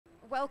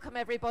welcome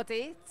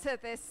everybody to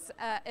this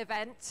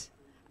event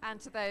and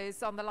to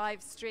those on the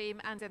live stream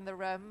and in the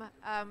room.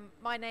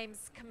 My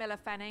name's Camilla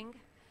Fenning.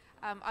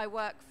 I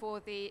work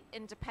for the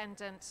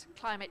independent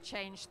climate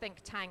change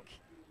think tank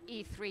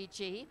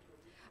E3G,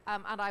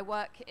 and I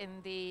work in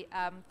the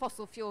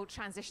fossil fuel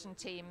transition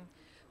team,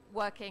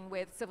 working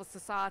with civil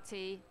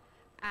society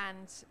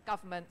and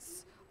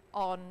governments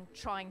on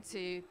trying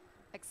to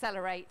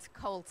accelerate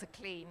coal to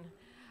clean.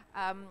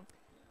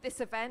 This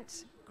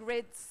event,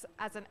 Grids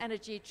as an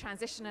Energy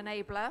Transition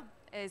Enabler,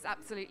 is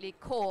absolutely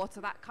core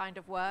to that kind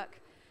of work.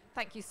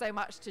 Thank you so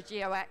much to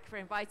GEOEC for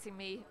inviting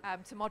me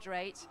to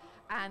moderate,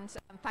 and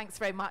thanks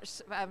very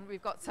much.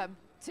 We've got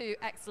two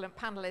excellent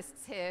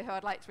panelists here who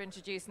I'd like to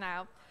introduce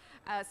now.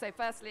 So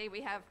firstly,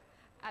 we have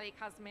Ali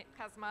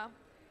Kazma,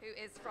 who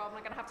is from,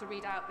 I'm going to have to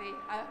read out the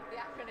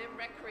acronym,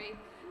 RECRE,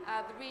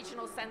 the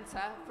Regional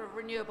Centre for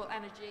Renewable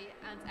Energy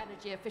and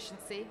Energy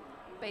Efficiency,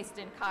 based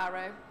in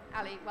Cairo.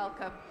 Ali,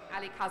 welcome.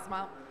 Ali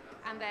Kazma.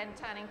 And then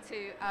turning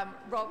to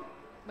Rob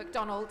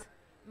MacDonald,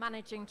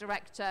 Managing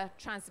Director,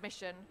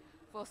 Transmission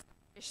for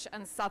Scottish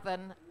and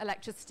Southern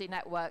Electricity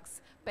Networks,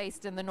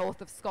 based in the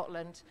north of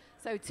Scotland.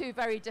 So two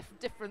very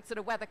different sort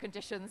of weather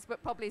conditions,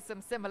 but probably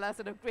some similar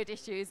sort of grid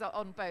issues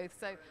on both.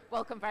 So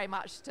welcome very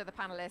much to the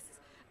panelists.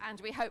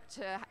 And we hope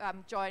to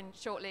join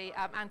shortly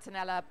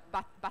Antonella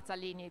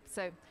Battaglini,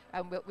 so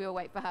we'll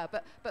wait for her.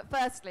 But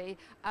firstly,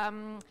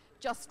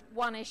 just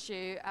one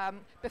issue.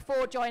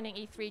 Before joining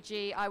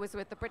E3G, I was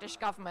with the British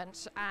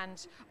government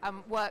and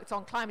worked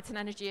on climate and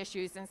energy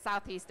issues in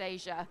Southeast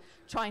Asia,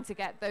 trying to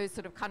get those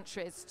sort of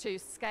countries to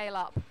scale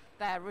up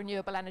their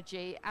renewable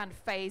energy and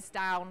phase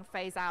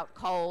out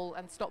coal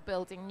and stop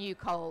building new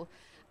coal.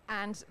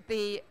 And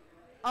the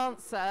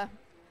answer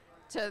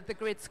to the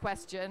grids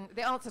question,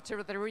 the answer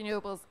to the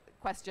renewables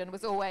question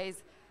was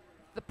always,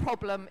 the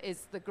problem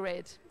is the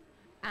grid.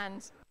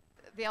 And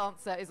the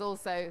answer is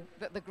also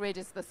that the grid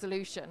is the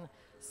solution.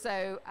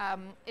 So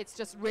it's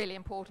just really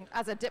important.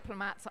 As a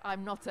diplomat,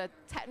 I'm not a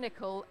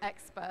technical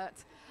expert,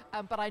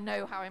 but I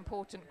know how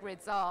important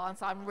grids are. And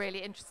so I'm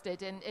really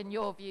interested in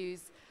your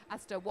views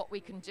as to what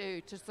we can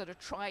do to sort of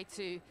try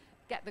to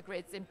get the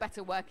grids in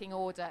better working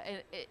order,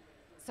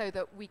 so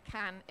that we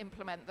can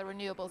implement the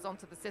renewables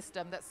onto the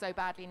system that's so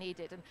badly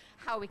needed, and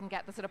how we can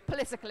get the sort of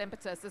political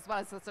impetus as well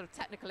as the sort of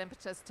technical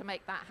impetus to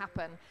make that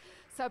happen.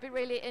 So I'd be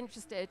really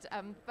interested,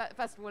 but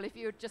first of all, if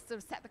you would just sort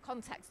of set the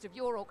context of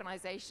your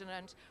organisation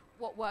and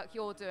what work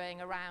you're doing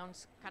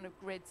around kind of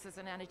grids as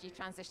an energy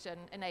transition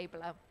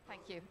enabler.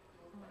 Thank you.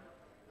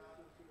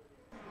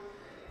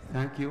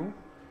 Thank you.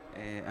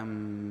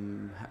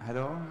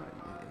 Hello,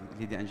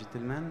 ladies and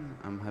gentlemen.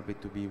 I'm happy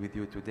to be with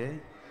you today.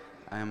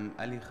 I'm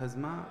Ali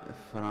Kazma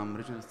from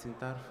Regional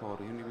Center for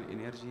Renewable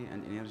Energy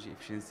and Energy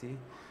Efficiency.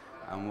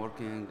 I'm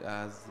working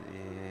as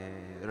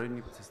a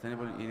renewable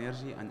sustainable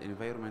energy and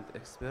environment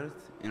expert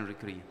in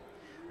RECRE.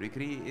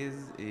 RECRE is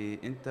an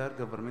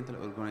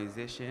intergovernmental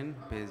organization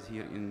based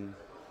here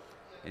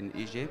in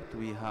Egypt.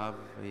 We have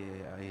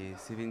a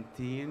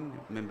 17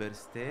 member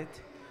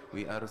state.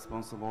 We are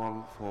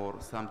responsible for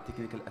some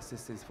technical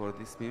assistance for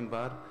this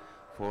member,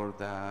 for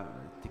the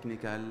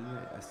technical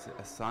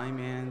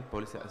assignment,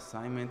 policy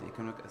assignment,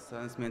 economic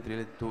assessment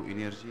related to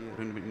energy,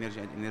 renewable energy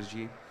and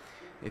energy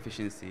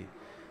efficiency.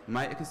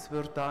 My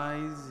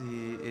expertise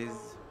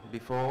is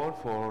before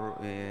for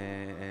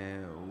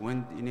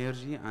wind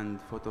energy and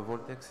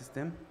photovoltaic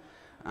system,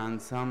 and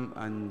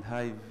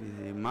have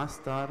a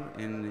master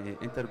in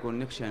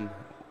interconnection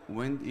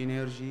wind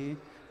energy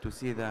to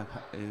see the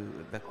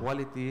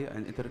quality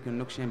and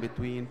interconnection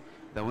between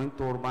the wind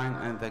turbine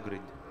and the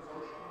grid.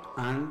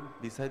 And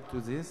besides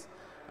to this,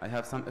 I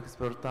have some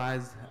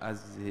expertise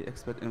as the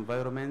expert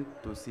environment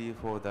to see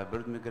for the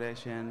bird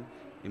migration,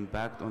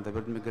 impact on the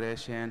bird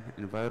migration,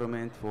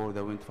 environment for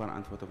the wind farm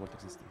and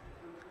photovoltaic system.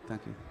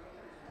 Thank you.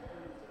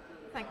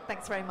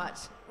 Thanks very much.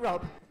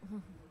 Rob.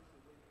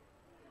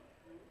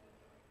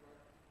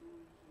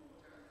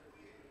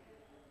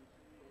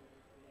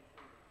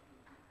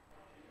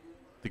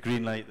 The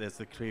green light, there's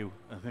the crew.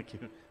 Thank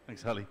you.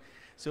 Thanks, Ali.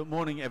 So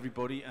morning,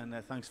 everybody, and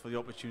thanks for the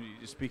opportunity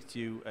to speak to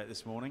you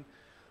this morning.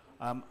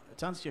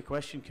 To answer your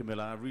question,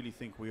 Camilla, I really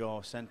think we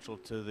are central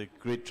to the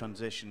grid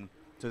transition,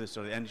 to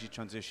the energy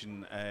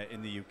transition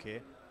in the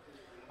UK.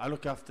 I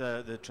look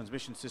after the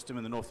transmission system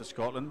in the north of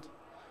Scotland.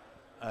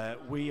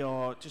 We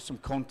are, just some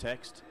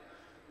context,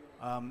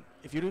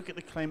 if you look at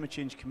the Climate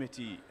Change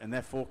Committee and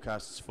their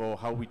forecasts for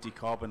how we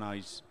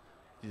decarbonise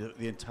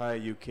the entire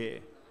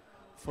UK,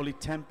 fully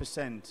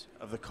 10%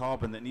 of the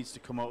carbon that needs to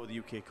come out of the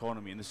UK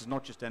economy, and this is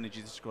not just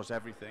energy, this is across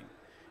everything,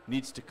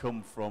 needs to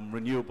come from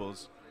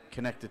renewables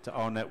connected to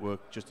our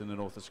network just in the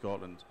north of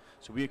Scotland.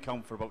 So we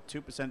account for about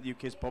 2% of the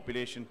UK's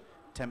population,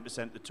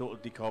 10% the total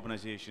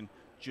decarbonisation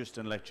just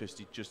in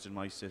electricity, just in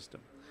my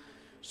system.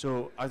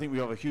 So I think we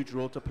have a huge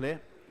role to play.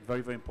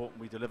 Very, very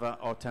important we deliver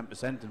our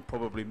 10% and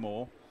probably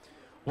more.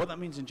 What that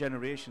means in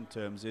generation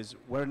terms is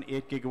we're an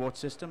 8 gigawatt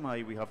system,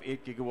 i.e. we have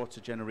 8 gigawatts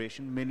of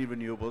generation, mainly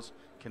renewables,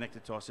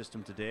 connected to our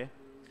system today.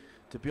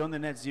 To be on the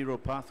net zero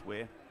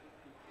pathway,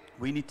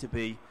 we need to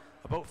be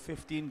about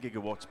 15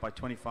 gigawatts by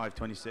 25,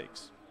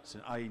 26, so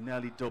i.e.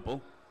 nearly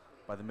double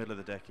by the middle of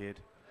the decade.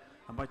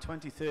 And by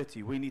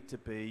 2030, we need to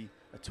be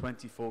a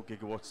 24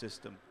 gigawatt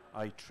system,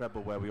 i.e.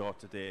 treble where we are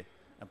today,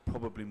 and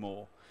probably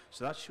more.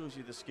 So that shows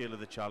you the scale of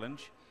the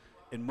challenge.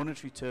 In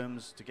monetary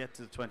terms, to get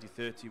to the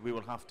 2030, we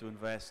will have to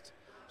invest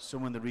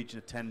somewhere in the region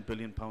of £10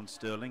 billion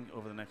sterling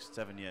over the next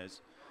 7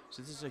 years.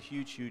 So this is a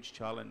huge, huge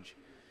challenge.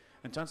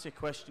 And to answer your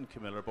question,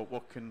 Camilla, about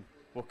what can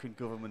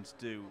governments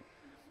do,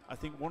 I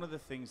think one of the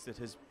things that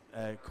has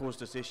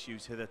caused us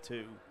issues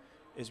hitherto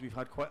is we've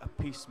had quite a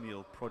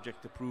piecemeal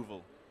project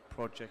approval,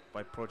 project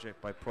by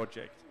project by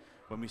project.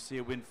 When we see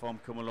a wind farm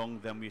come along,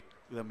 then we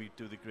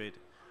do the grid.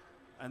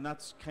 And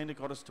that's kind of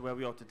got us to where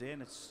we are today,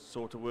 and it's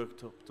sort of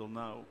worked up till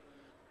now.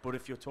 But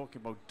if you're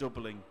talking about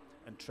doubling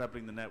and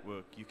trebling the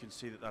network, you can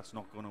see that that's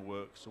not going to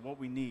work. So what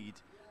we need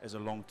is a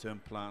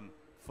long-term plan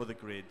for the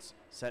grids,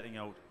 setting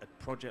out at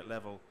project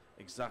level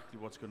exactly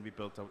what's going to be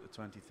built out to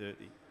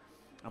 2030.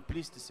 I'm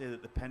pleased to say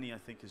that the penny, I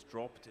think, has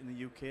dropped in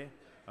the UK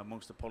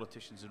amongst the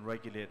politicians and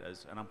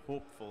regulators, and I'm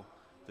hopeful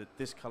that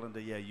this calendar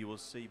year you will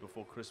see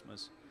before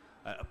Christmas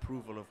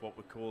approval of what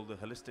we call the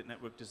holistic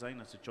network design.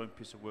 That's a joint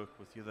piece of work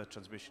with the other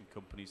transmission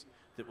companies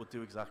that will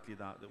do exactly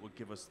that, that will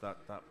give us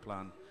that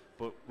plan.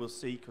 But we'll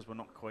see, because we're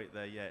not quite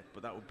there yet.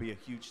 But that would be a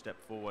huge step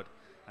forward,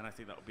 and I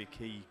think that would be a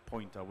key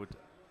point I would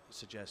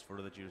suggest for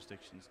other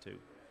jurisdictions too.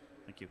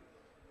 Thank you. Do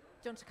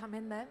you want to come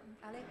in there,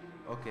 Ali?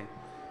 Okay.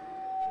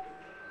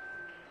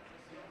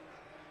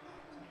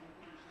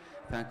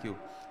 Thank you.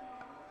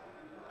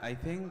 I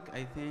think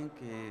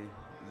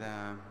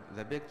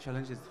the big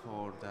challenges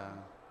for the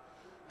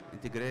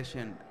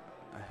integration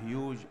a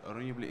huge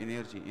renewable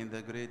energy in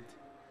the grid,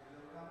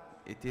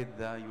 it is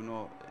the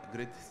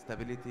grid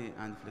stability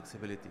and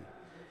flexibility.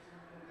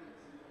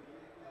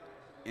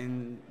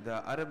 In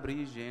the Arab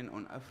region,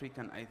 on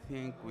African, I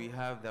think we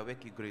have the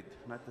weak grid,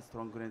 not a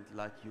strong grid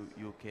like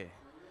UK.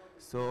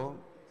 So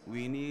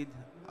we need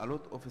a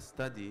lot of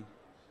study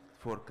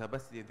for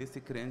capacity this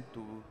grid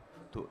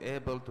to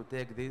able to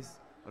take this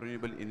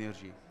renewable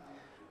energy.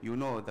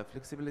 The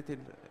flexibility,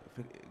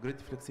 grid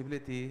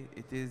flexibility,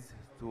 it is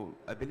to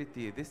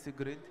ability this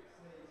grid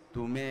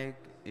to make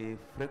a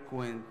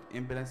frequent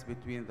imbalance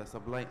between the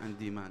supply and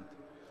demand.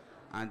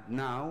 And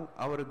now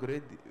our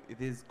grid,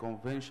 it is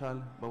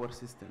conventional power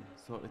system,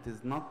 so it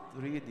is not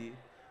ready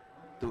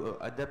to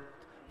adapt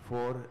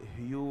for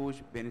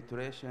huge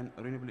penetration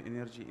renewable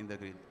energy in the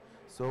grid.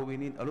 So we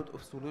need a lot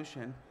of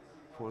solution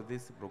for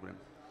this program.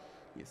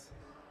 Yes.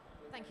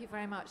 Thank you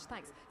very much.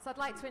 Thanks. So I'd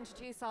like to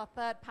introduce our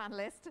third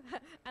panelist,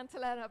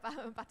 Antonella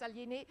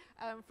Battaglini,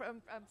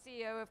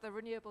 CEO of the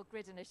Renewable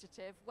Grid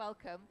Initiative.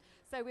 Welcome.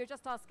 So we were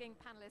just asking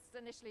panelists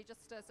initially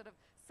just to sort of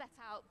set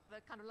out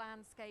the kind of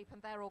landscape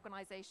and their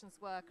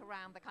organization's work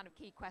around the kind of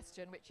key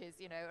question, which is,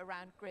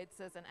 around grids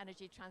as an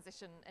energy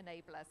transition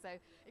enabler. So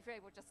if you're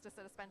able just to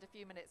sort of spend a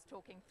few minutes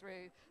talking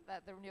through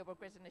the Renewable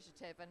Grid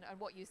Initiative and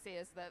what you see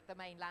as the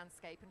main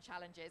landscape and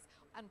challenges,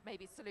 and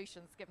maybe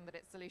solutions, given that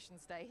it's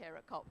Solutions Day here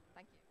at COP.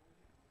 Thank you.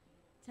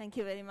 Thank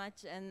you very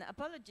much, and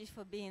apologies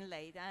for being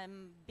late.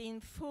 I'm being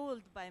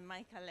fooled by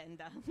my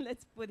calendar,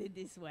 let's put it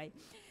this way.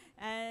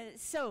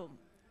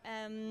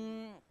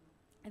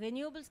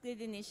 Renewables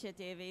Grid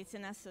Initiative is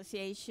an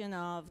association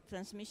of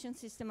transmission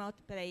system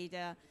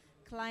operator,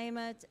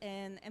 climate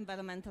and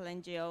environmental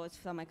NGOs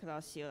from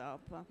across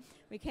Europe.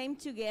 We came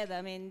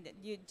together,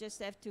 you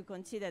just have to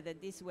consider that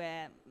these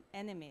were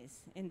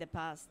enemies in the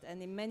past,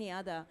 and in many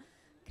other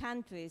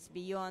countries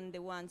beyond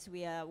the ones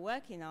we are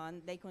working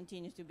on, they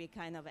continue to be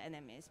kind of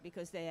enemies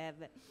because they have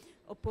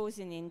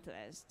opposing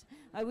interests.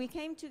 We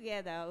came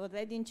together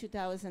already in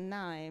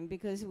 2009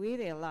 because we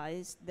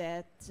realized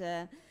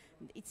that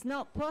it's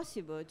not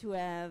possible to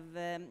have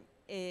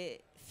a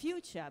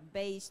future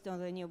based on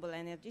renewable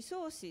energy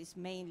sources,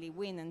 mainly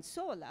wind and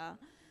solar,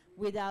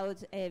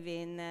 without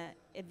having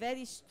a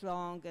very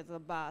strong and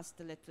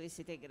robust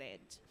electricity grid.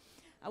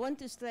 I want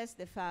to stress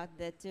the fact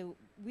that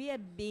we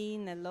have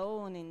been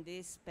alone in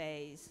this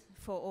space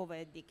for over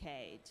a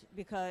decade,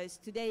 because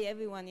today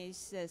everyone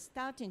is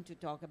starting to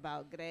talk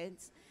about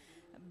grids,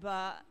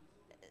 but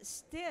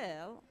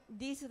still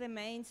this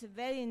remains a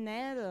very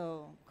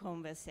narrow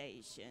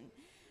conversation.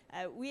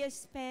 We have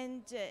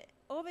spent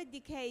over a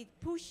decade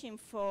pushing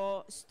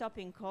for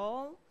stopping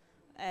coal,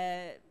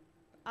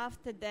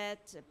 after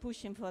that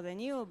pushing for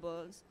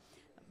renewables,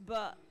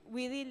 but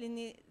we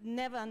really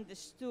never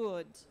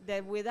understood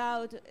that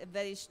without a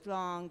very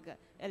strong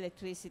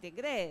electricity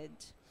grid,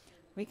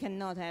 we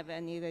cannot have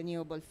any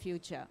renewable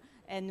future.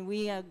 And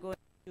we are going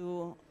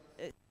to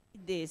see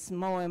this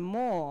more and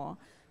more,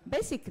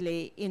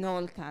 basically in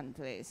all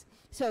countries.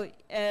 So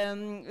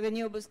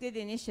Renewables Grid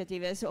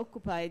Initiative has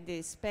occupied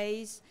this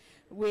space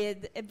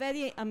with a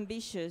very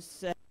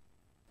ambitious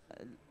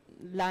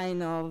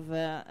line of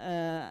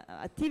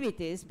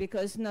activities,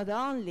 because not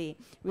only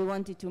we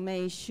wanted to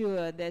make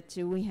sure that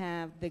we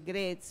have the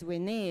grids we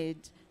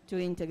need to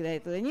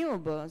integrate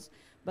renewables,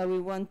 but we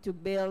want to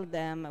build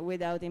them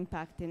without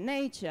impacting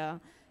nature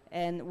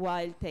and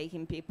while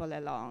taking people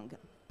along.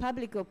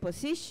 public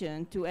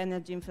opposition to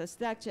energy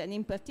infrastructure, and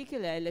in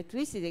particular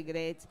electricity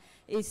grids,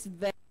 is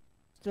very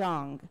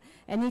strong.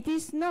 And it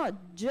is not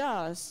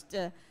just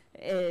a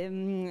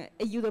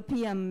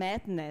European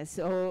madness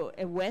or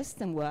a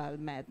Western world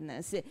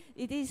madness.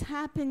 It is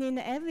happening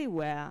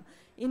everywhere.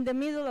 In the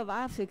middle of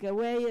Africa,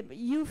 where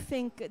you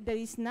think there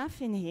is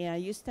nothing here,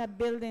 you start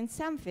building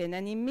something,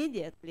 and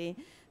immediately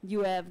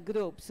you have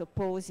groups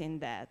opposing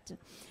that.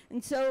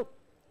 And so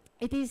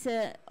it is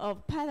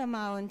of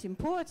paramount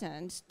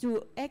importance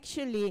to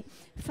actually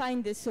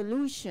find the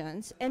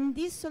solutions, and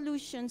these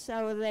solutions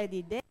are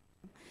already there,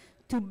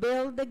 to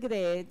build the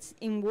grids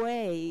in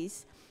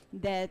ways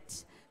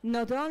that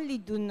not only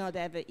do not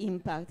have an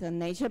impact on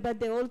nature, but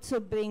they also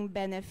bring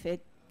benefit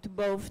to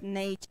both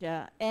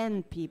nature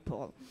and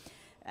people.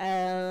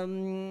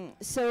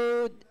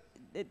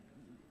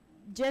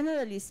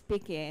 Generally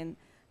speaking,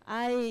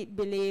 I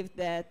believe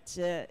that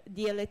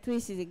the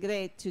electricity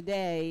grid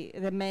today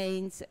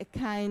remains a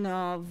kind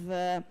of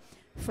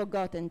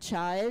forgotten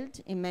child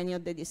in many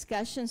of the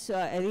discussions, so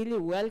I really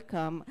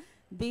welcome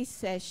this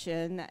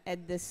session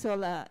at the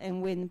Solar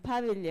and Wind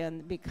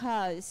Pavilion,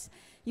 because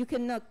you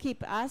cannot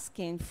keep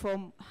asking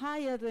for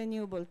higher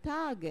renewable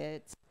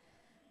targets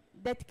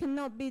that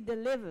cannot be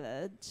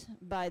delivered,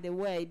 by the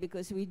way,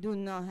 because we do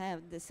not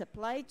have the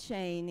supply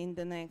chain in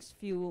the next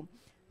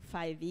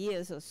 5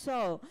 years or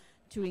so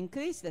to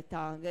increase the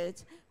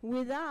targets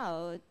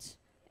without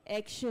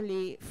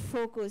actually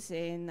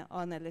focusing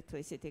on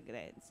electricity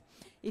grids.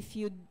 If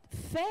you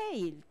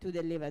fail to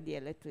deliver the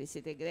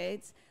electricity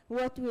grids,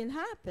 what will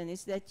happen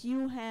is that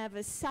you have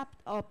a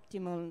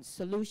suboptimal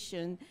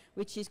solution,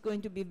 which is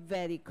going to be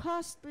very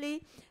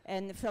costly,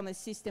 and from a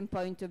system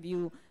point of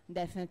view,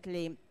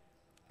 definitely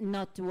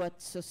not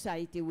what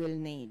society will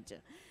need.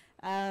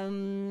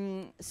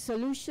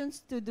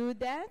 Solutions to do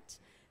that,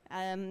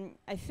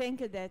 I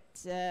think that,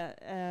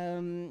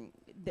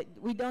 that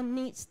we don't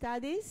need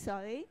studies,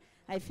 sorry.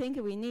 I think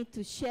we need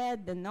to share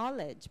the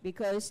knowledge,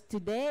 because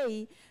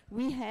today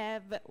we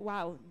have,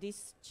 wow,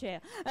 this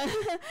chair.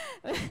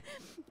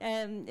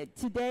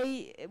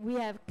 Today we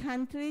have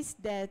countries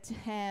that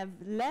have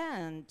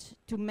learned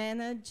to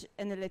manage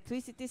an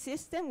electricity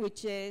system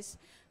which is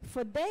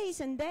for days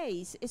and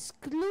days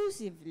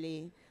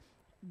exclusively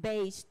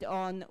based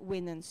on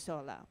wind and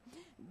solar.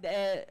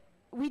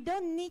 We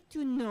don't need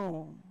to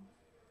know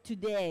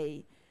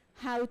today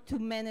how to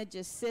manage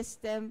a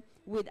system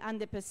with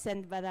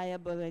 100%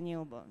 variable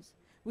renewables.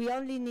 We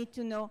only need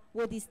to know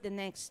what is the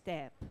next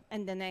step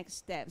and the next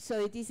step.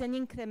 So it is an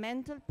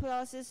incremental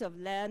process of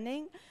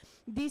learning.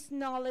 This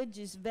knowledge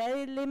is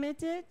very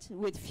limited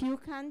with few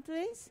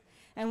countries,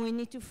 and we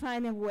need to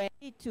find a way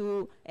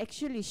to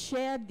actually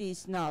share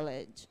this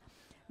knowledge,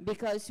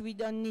 because we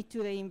don't need to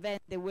reinvent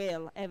the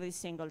wheel every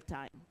single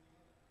time.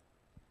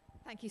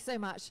 Thank you so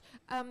much.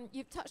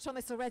 You've touched on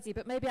this already,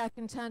 but maybe I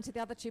can turn to the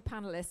other two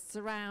panelists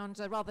around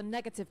a rather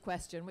negative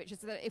question, which is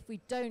that if we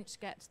don't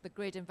get the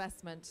grid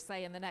investment,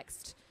 say in the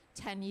next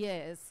 10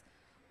 years,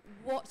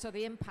 what are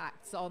the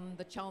impacts on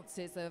the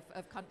chances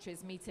of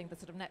countries meeting the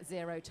sort of net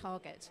zero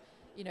target?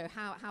 You know,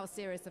 how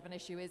serious of an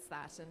issue is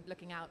that, and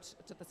looking out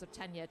to the sort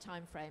of 10-year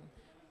time frame?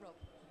 Rob?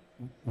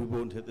 We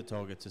won't hit the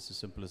targets. It's as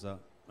simple as that.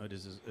 It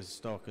is as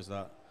stark as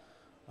that.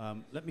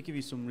 Let me give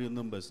you some real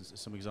numbers and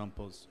some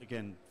examples.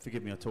 Again,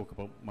 forgive me, I talk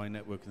about my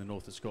network in the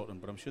north of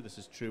Scotland, but I'm sure this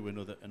is true in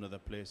other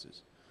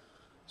places.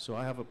 So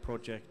I have a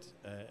project,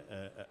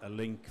 a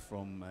link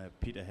from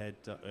Peterhead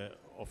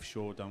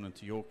offshore down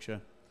into Yorkshire.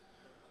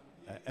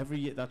 Every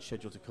year that's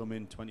scheduled to come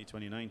in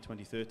 2029,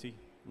 2030,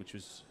 which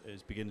is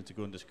beginning to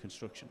go into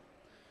construction.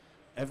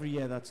 Every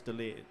year that's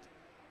delayed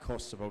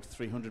costs about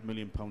 £300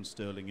 million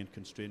sterling in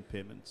constrained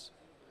payments.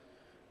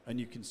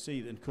 And you can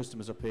see that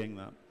customers are paying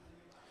that.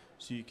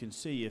 So you can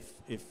see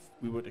if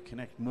we were to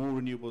connect more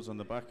renewables on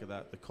the back of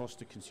that, the cost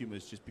to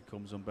consumers just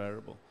becomes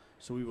unbearable.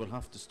 So we will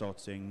have to start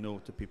saying no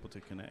to people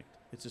to connect.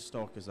 It's as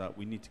stark as that.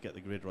 We need to get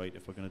the grid right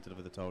if we're going to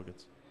deliver the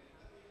targets.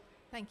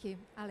 Thank you.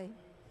 Ali?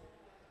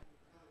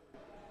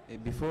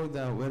 Before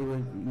where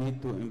we need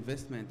to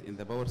investment in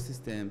the power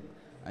system,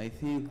 I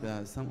think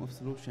that some of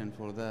solution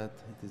for that,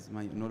 it is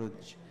my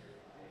knowledge,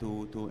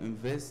 to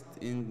invest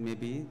in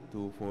maybe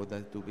for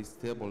that to be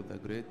stable, the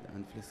grid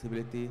and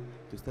flexibility,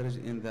 to start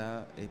in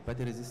the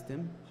battery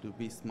system, to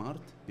be smart,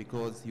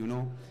 because you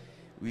know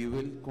we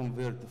will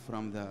convert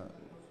from the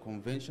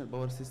conventional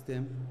power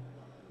system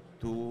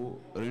to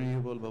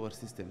renewable power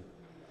system.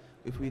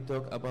 If we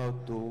talk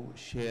about to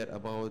share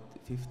about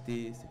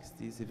 50,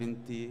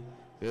 60,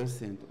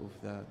 70% of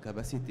the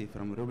capacity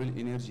from renewable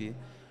energy,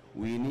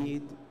 we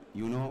need,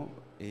 you know,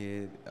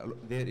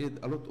 there is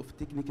a lot of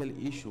technical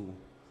issue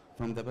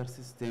from the power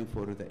system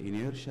for the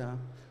inertia,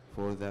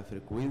 for the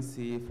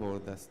frequency, for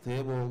the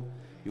stable,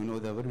 you know,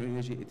 the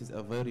energy, it is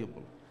a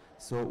variable.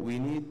 So we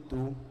need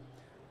to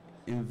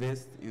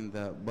invest in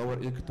the power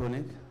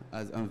electronic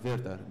as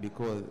inverter,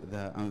 because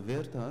the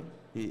inverter,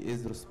 he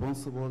is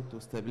responsible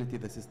to stability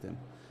the system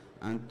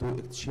and to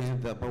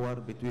exchange the power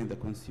between the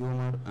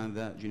consumer and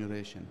the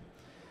generation.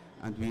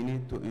 And we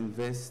need to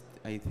invest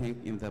I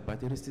think in the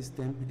battery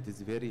system, it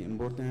is very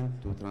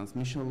important to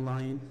transmission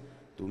line,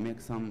 to make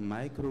some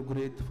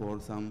microgrid for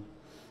some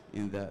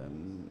in the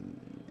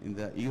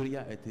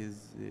area. It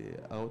is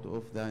out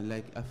of the,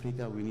 like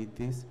Africa, we need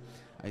this.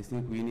 I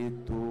think we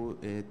need to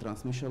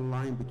transmission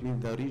line between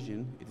the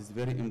region. It is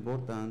very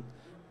important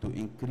to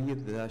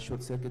increase the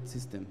short circuit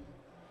system.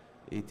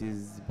 It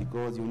is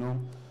because, you know,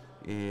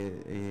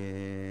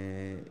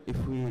 if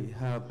we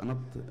have not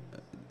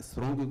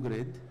strong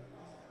grid,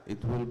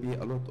 it will be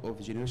a lot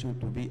of generation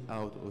to be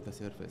out of the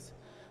surface.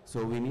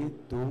 So we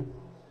need to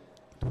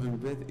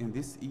invest in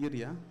this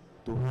area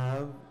to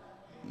have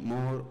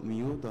more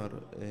muter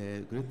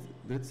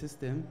grid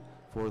system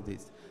for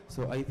this.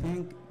 So I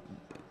think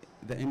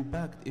the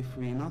impact, if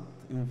we not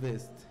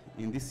invest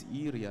in this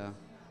area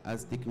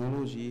as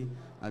technology,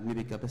 as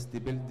maybe capacity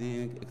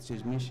building,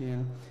 exchange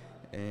machine,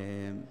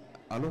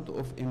 a lot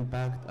of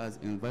impact as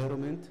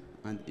environment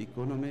and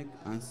economic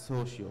and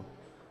social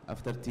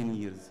after 10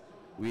 years.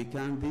 We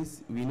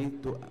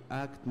need to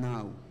act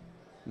now,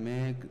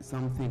 make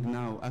something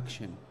now,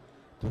 action,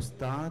 to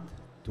start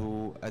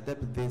to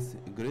adapt this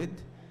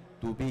grid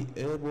to be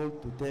able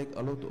to take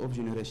a lot of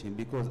generation,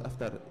 because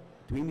after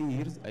 20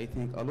 years, I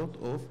think a lot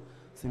of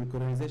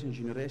synchronization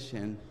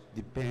generation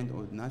depend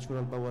on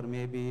natural power,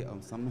 maybe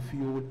on some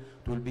fuel,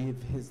 it will be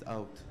phased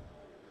out.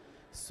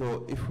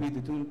 So if we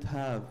don't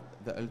have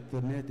the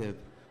alternative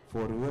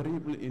for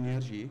renewable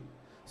energy,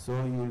 so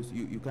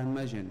you can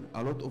imagine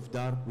a lot of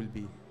dark will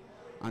be,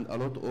 and a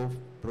lot of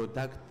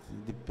product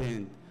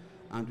depend,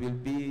 and will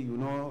be, you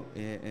know,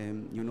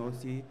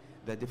 see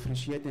the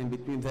differentiating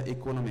between the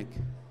economic,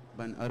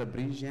 ban Arab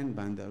region,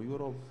 ban the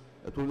Europe,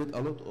 it will get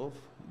a lot of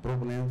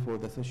problem for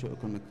the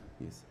socio-economic.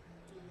 Yes.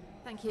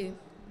 Thank you.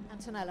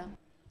 Antonella.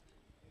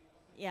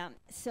 Yeah,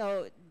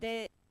 so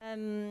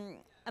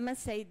I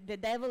must say the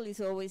devil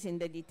is always in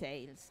the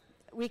details.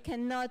 We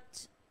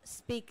cannot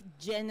speak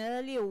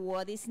generally of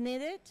what is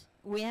needed.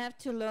 We have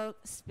to look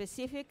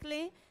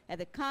specifically at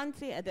the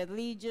country, at the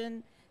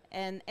region,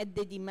 and at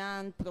the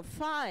demand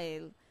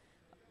profile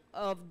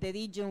of the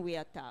region we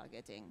are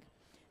targeting.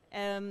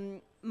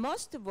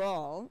 Most of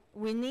all,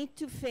 we need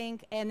to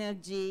think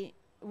energy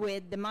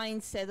with the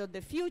mindset of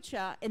the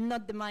future and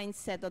not the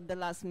mindset of the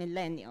last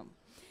millennium.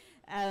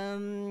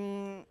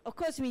 Of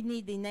course, we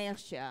need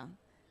inertia.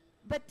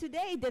 But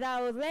today, there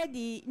are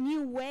already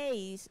new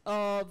ways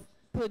of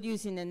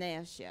producing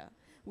inertia.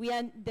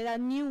 There are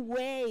new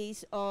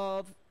ways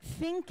of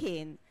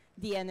thinking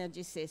the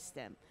energy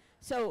system.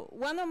 So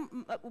one of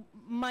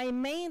my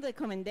main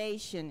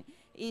recommendation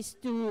is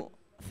to,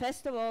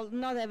 first of all,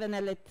 not have an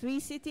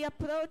electricity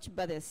approach,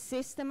 but a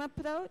system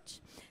approach.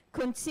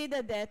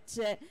 Consider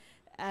that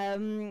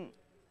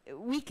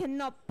we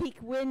cannot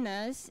pick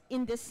winners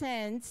in the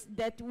sense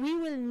that we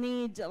will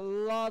need a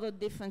lot of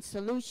different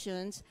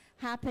solutions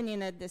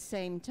happening at the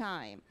same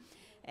time.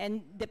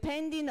 And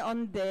depending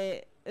on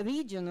the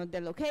region or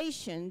the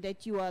location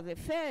that you are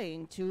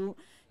referring to,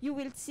 you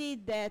will see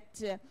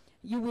that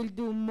you will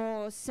do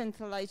more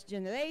centralized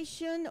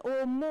generation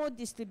or more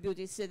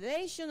distributed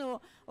generation,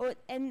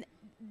 and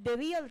the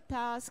real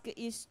task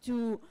is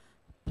to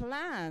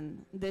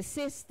plan the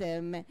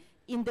system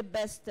in the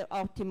best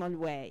optimal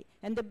way.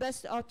 And the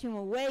best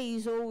optimal way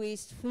is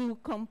always through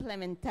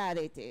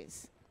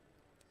complementarities.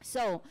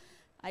 So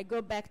I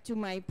go back to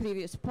my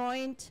previous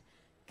point.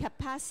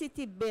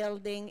 Capacity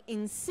building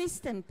in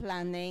system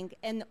planning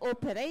and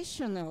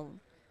operational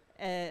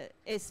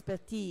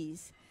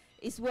expertise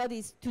is what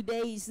is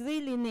today is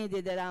really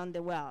needed around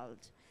the world.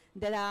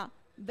 There are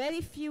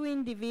very few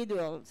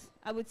individuals,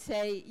 I would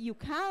say you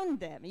can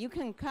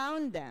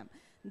count them,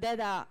 that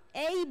are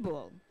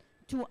able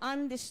to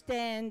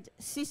understand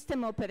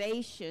system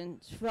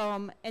operations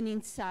from an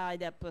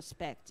insider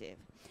perspective.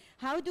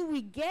 How do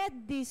we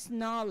get this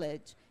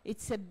knowledge?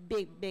 It's a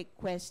big, big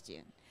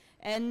question.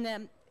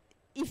 And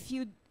if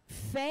you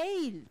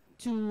fail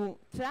to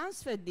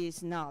transfer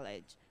this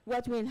knowledge,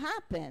 what will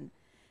happen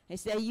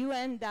is that you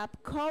end up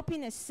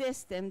copying a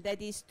system that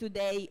is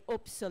today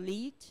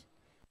obsolete.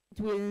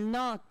 It will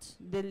not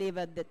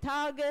deliver the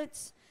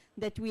targets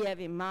that we have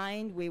in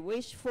mind, we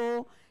wish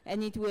for,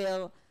 and it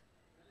will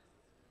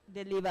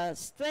deliver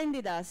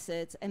stranded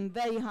assets and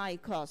very high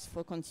costs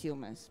for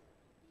consumers.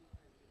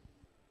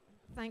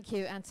 Thank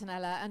you,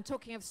 Antonella. And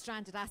talking of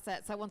stranded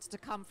assets, I wanted to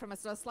come from a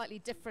sort of slightly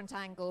different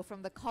angle,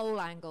 from the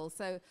coal angle.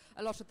 So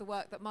a lot of the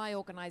work that my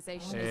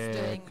organization is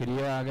doing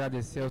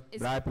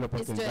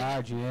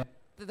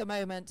at the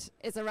moment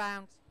is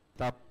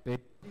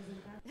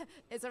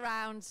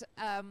around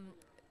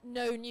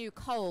no new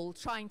coal,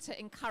 trying to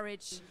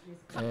encourage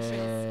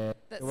countries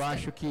that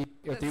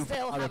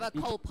still have a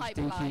coal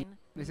pipeline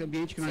to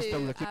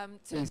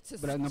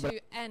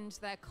end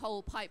their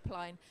coal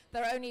pipeline.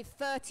 There are only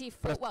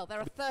 34, well,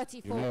 there are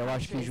 34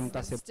 countries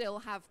that still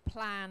have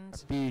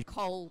planned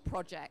coal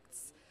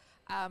projects.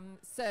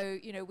 So,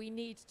 you know, we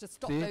need to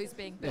stop those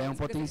being built.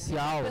 Building new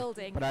coal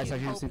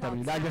plants now,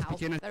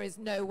 there is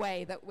no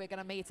way that we're going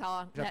to meet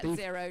our net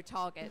zero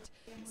target.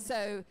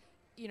 So,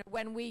 you know,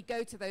 when we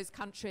go to those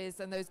countries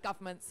and those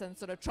governments and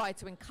sort of try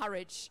to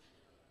encourage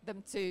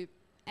them to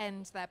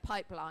end their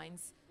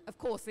pipelines, of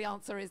course the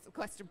answer is, the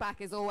question back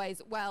is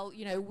always, well,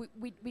 you know,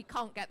 we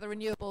can't get the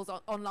renewables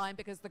online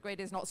because the grid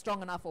is not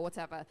strong enough or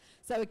whatever.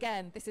 So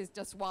again, this is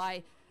just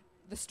why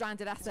the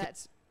stranded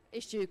asset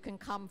issue can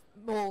come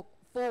more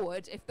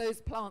forward. If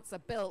those plants are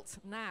built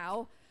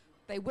now,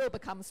 they will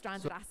become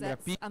stranded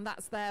assets, and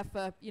that's there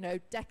for, you know,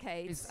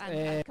 decades,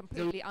 and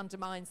completely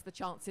undermines the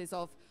chances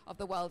of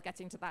the world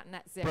getting to that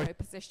net zero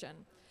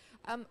position.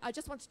 I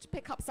just wanted to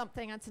pick up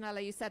something,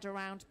 Antonella, you said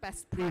around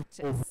best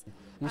practice.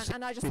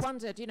 And I just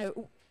wondered, you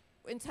know,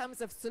 in terms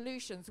of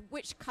solutions,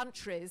 which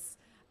countries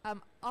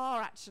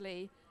are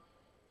actually,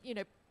 you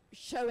know,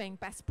 showing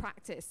best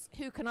practice?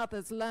 Who can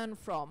others learn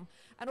from?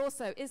 And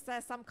also, is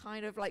there some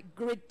kind of like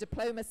grid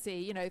diplomacy,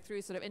 you know,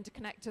 through sort of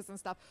interconnectors and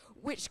stuff?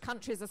 Which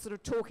countries are sort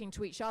of talking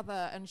to each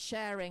other and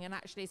sharing and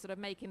actually sort of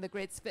making the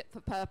grids fit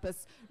for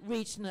purpose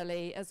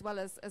regionally as well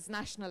as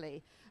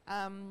nationally?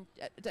 I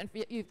don't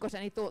know if you've got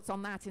any thoughts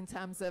on that in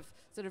terms of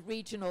sort of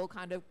regional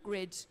kind of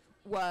grid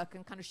work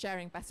and kind of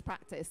sharing best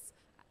practice.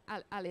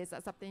 Ali, is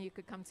that something you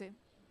could come to?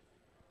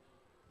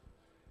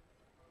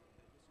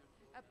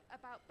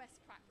 About best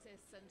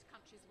practice and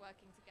countries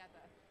working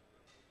together.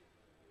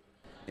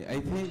 I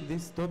think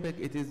this topic,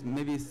 it is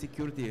maybe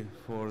security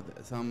for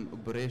some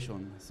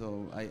operation.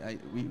 So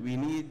we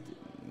need,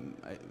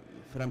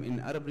 from in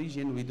Arab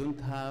region, we don't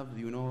have,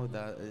 you know,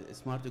 the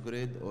smart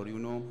grid, or, you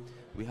know,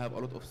 we have a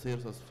lot of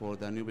sources for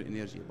the renewable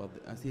energy. But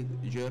I think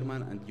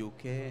German and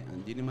UK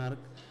and Denmark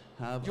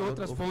have a lot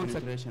of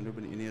penetration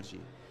renewable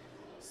energy.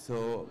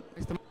 So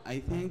I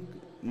think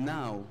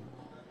now,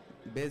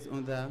 based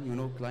on the, you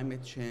know,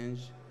 climate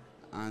change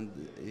and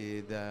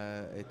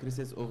the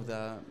crisis of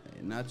the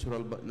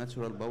natural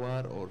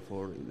power, or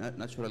for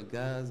natural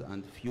gas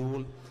and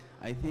fuel,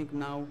 I think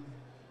now,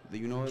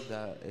 you know,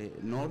 the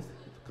North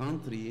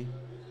country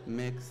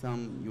make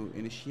some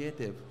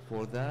initiative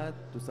for that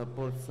to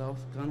support South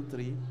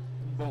country.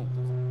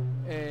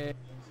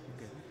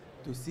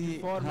 To see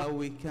how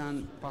we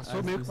can,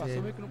 for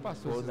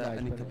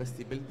the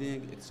capacity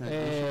building,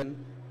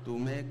 expansion, to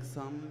make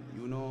some,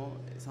 you know,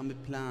 some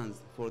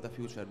plans for the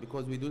future,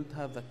 because we don't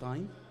have the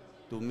time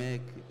to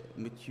make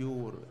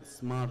mature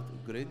smart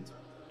grid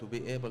to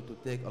be able to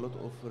take a lot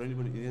of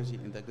renewable energy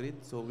in the grid.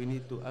 So we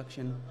need to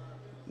action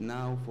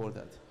now for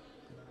that.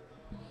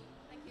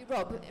 Thank you.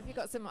 Rob, have you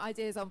got some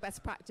ideas on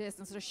best practice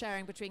and sort of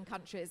sharing between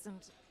countries and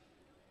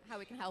how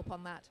we can help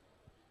on that?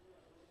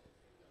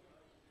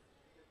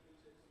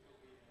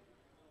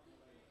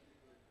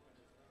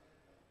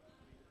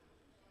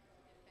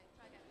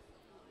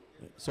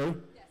 Sorry?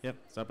 Yes. Yep,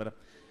 is that better?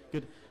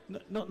 Good.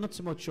 Not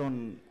so much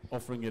on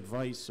offering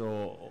advice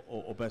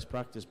or best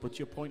practice, but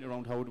your point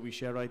around how do we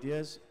share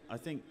ideas, I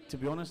think, to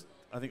be honest,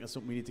 I think that's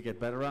something we need to get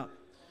better at.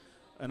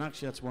 And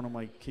actually that's one of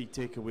my key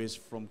takeaways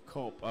from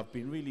COP. I've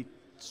been really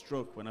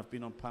struck when I've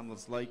been on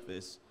panels like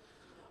this.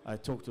 I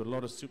talk to a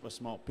lot of super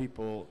smart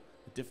people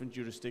in different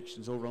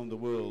jurisdictions all around the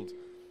world,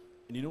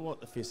 and you know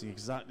what, they're facing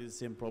exactly the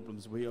same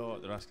problems we are.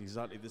 They're asking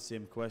exactly the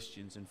same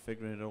questions and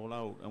figuring it all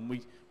out. And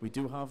we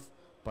do have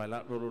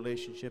bilateral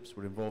relationships.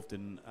 We're involved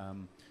in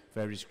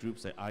various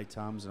groups like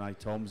ITAMs and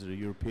ITOMs at a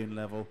European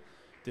level,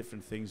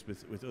 different things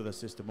with other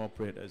system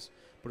operators.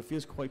 But it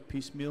feels quite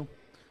piecemeal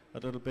a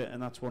little bit,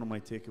 and that's one of my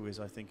takeaways,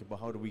 I think, about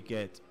how do we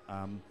get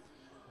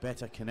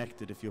better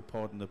connected, if you'll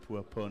pardon the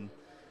poor pun,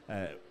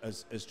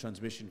 as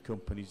transmission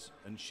companies,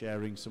 and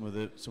sharing some of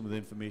the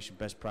information,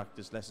 best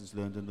practice, lessons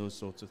learned, and those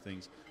sorts of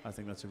things. I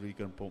think that's a really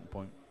good, important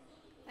point.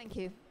 Thank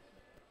you.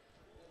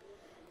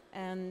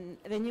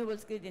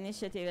 Renewables Grid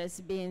Initiative has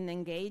been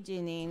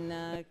engaging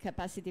in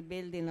capacity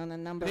building on a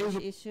number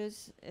of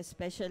issues,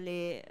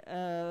 especially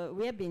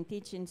we have been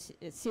teaching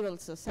civil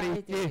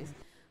societies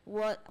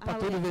how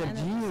the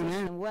energy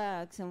system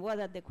works and what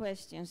are the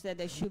questions that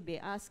they should be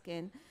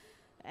asking.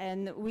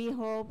 And we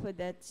hope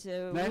that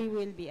we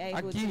will be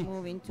able to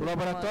move into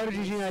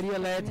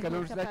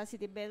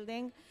capacity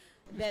building.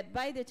 That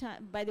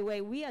by the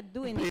way, we are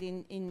doing it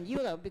in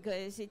Europe,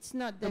 because it's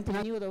not that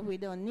in Europe we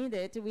don't need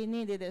it, we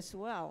need it as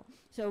well.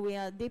 So we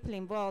are deeply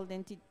involved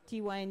in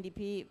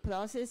TYNDP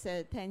process,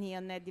 a 10-year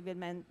net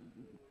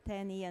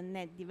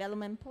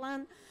development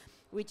plan,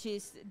 which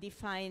is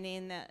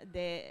defining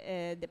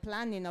the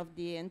planning of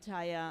the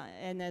entire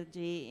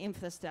energy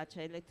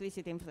infrastructure,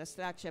 electricity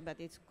infrastructure, but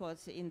it's of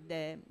course in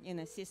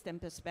a system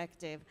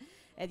perspective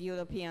at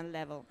European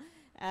level.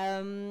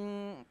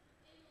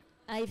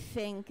 I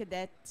think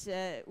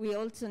that we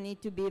also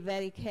need to be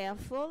very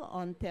careful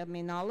on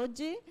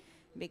terminology,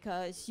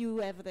 because you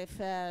have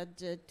referred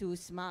to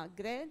smart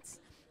grids,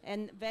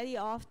 and very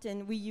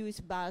often we use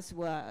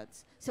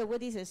buzzwords. So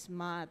what is a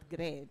smart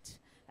grid?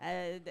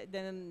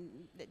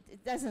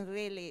 It doesn't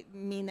really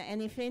mean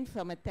anything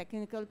from a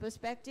technical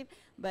perspective,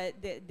 but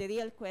the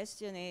real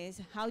question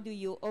is, how do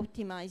you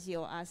optimize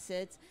your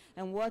assets,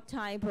 and what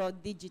type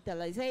of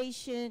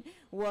digitalization,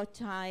 what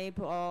type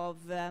of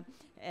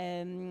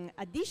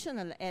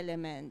additional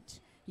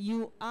element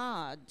you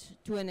add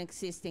to an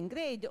existing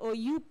grid, or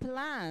you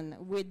plan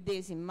with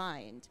this in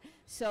mind.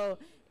 So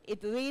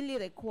it really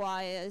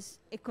requires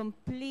a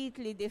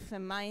completely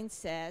different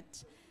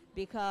mindset,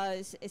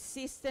 because a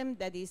system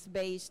that is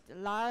based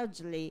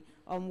largely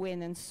on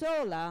wind and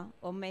solar,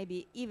 or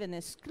maybe even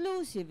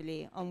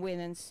exclusively on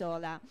wind and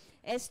solar,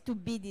 has to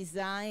be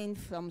designed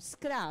from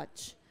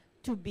scratch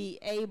to be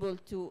able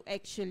to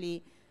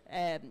actually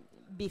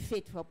be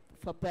fit for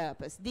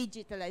purpose.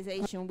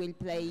 Digitalization will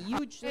play a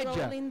huge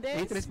role in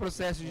this. Entre esse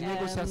processo de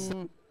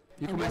negociação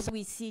e and what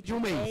we see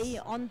today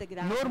on the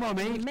ground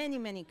in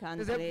many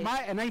countries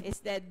is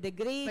that the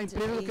grid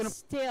is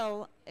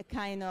still a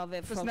kind of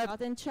a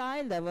forgotten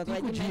child. I've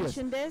already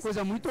mentioned this,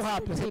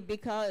 simply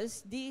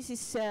because this is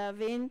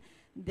serving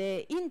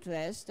the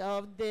interest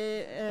of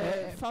the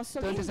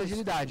fossil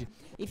industry.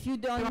 If you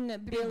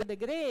don't build the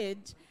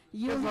grid,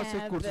 you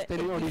have a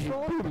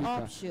default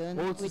option,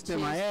 which is to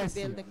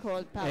build the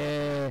coal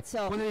power.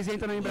 So, in a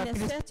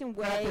certain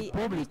way,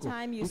 every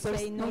time you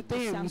say no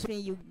to something,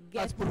 you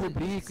get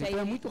to say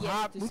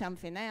yes to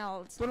something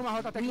else. Estou numa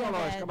rota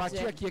tecnológica, bati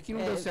aqui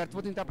não deu certo,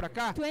 vou tentar para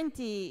cá.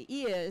 20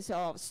 years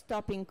of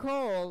stopping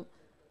coal,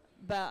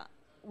 but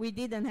we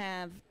didn't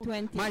have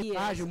 20 years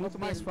ágil, muito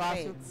mais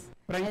fácil.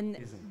 And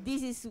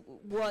this is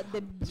what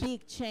the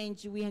big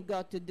change we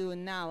got to do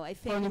now. I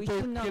think we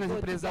should not go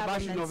to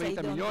government and say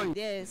don't do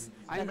this,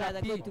 but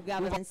rather go to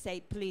government and say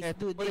please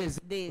do this,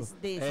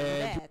 and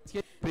that.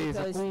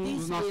 Because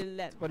this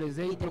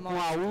will be the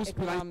most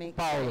economic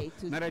way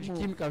to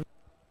move.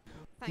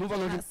 Thank you.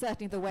 That's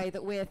certainly the way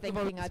that we're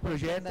thinking, I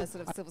think, in the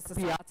sort of civil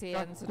society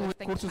and sort of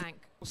think tank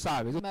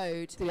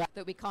mode,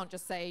 that we can't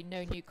just say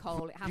no new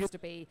coal. It has to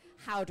be,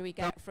 how do we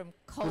get from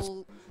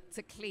coal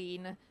to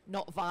clean,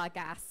 not via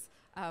gas?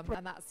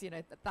 And that's,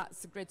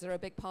 that's grids are a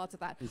big part of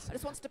that. I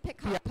just wanted to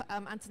pick up,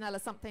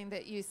 Antonella, something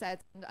that you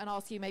said and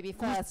ask you maybe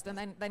first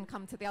and then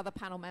come to the other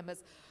panel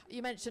members.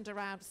 You mentioned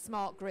around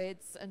smart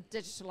grids and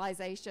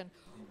digitalization.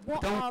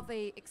 What are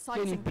the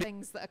exciting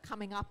things that are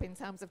coming up in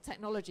terms of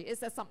technology? Is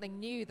there something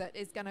new that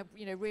is going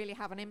to really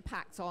have an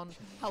impact on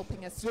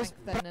helping us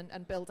strengthen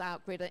and build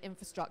out grid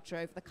infrastructure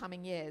over the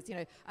coming years?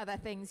 Are there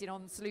things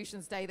on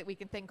Solutions Day that we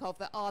can think of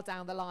that are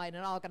down the line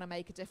and are going to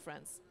make a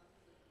difference?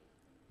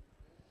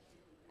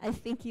 I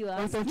think you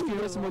asked me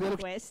the wrong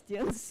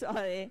question,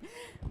 sorry,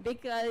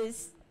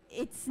 because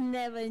it's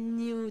never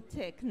new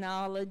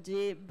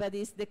technology, but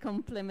it's the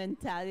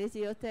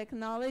complementarity of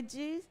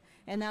technologies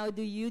and how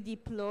do you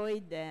deploy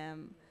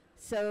them.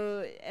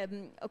 So,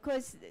 of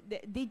course, the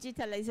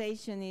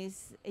digitalization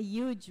is a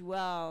huge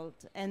world,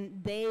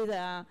 and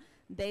data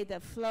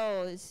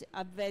flows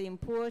are very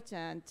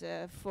important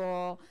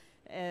for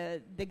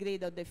the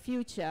grid of the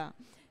future.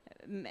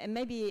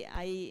 Maybe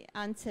I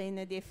answer in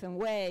a different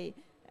way.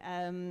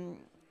 To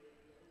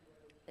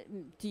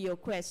your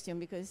question,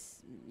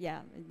 because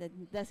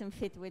that doesn't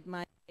fit with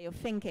my way of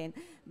thinking,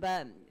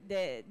 but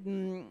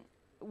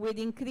with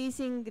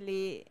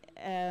increasingly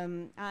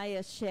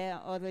higher share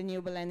of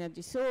renewable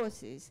energy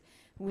sources,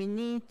 we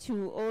need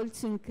to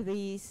also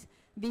increase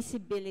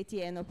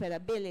visibility and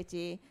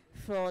operability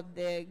for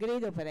the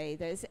grid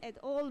operators at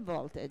all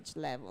voltage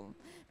level.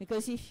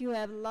 Because if you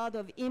have a lot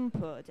of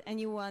input and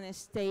you want a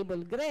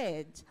stable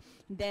grid,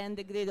 then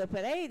the grid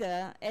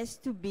operator has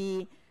to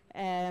be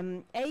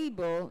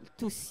able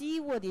to see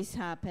what is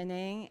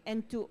happening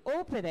and to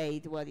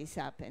operate what is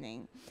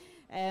happening.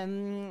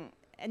 And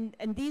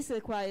this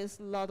requires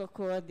a lot of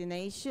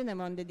coordination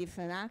among the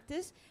different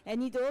actors,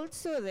 and it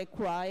also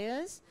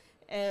requires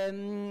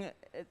a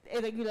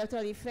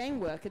regulatory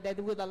framework that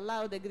would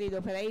allow the grid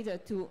operator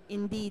to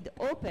indeed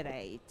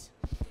operate.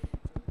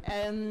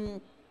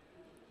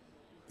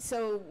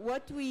 So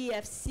what we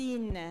have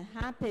seen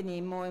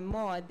happening more and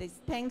more is,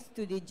 thanks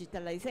to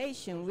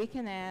digitalization, we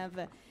can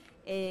have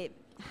a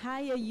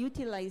higher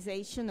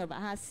utilization of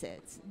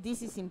assets.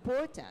 This is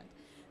important,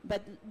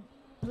 but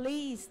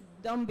please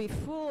don't be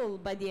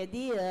fooled by the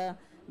idea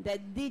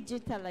that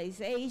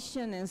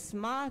digitalization and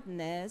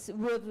smartness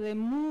would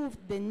remove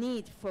the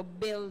need for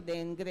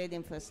building grid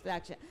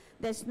infrastructure.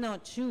 That's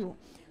not true.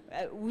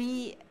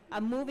 We are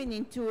moving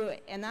into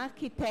an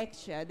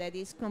architecture that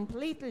is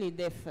completely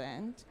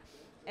different,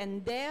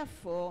 and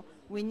therefore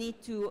we need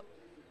to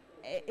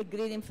a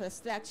grid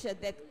infrastructure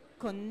that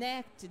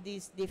connect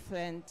these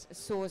different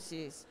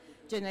sources,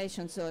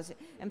 generation sources.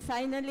 And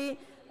finally,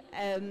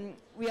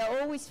 we are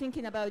always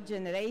thinking about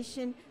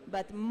generation,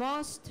 but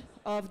most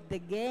of the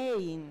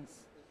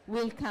gains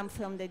will come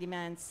from the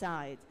demand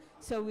side.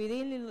 So we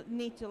really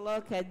need to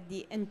look at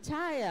the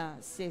entire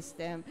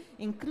system,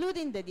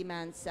 including the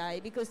demand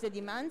side, because the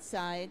demand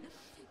side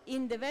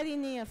in the very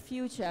near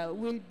future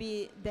will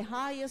be the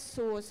highest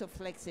source of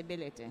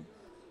flexibility.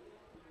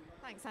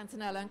 Thanks,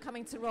 Antonella. And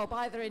coming to Rob,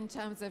 either in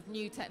terms of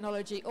new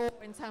technology or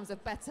in terms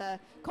of better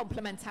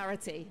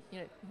complementarity.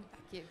 Thank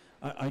you.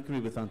 I agree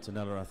with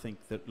Antonella. I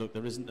think that, look,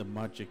 there isn't a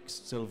magic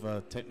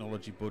silver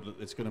technology bullet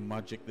that's going to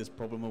magic this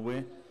problem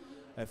away.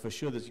 For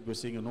sure, we're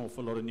seeing an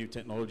awful lot of new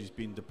technologies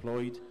being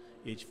deployed,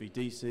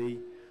 HVDC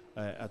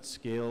at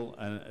scale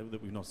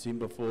that we've not seen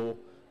before,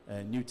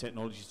 new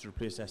technologies to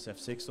replace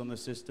SF6 on the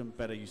system,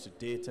 better use of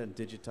data and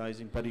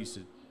digitizing, better use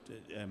of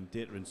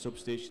data in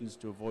substations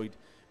to avoid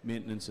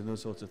maintenance and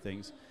those sorts of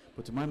things.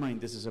 But to my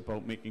mind, this is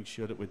about making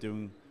sure that we're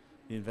doing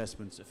the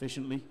investments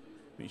efficiently,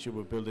 making sure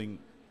we're building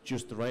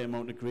just the right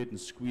amount of grid and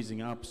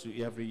squeezing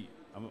absolutely every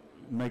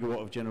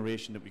megawatt of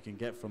generation that we can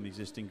get from the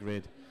existing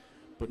grid.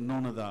 But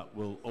none of that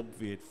will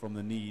obviate from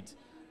the need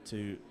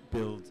to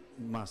build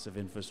massive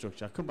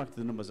infrastructure. I come back to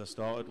the numbers I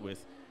started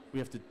with. We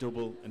have to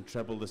double and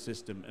treble the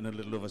system in a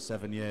little over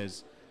 7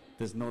 years.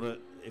 There's not a,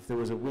 if there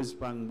was a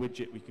whiz-bang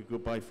widget we could go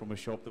buy from a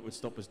shop that would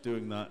stop us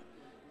doing that,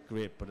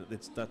 great, but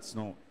that's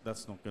not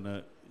going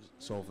to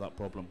solve that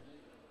problem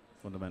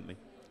fundamentally.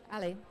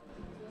 Ali?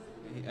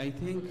 I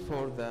think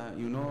for the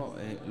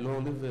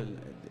low-level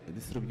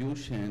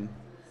distribution,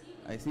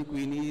 I think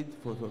we need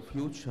for the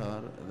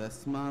future the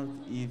smart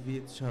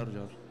EV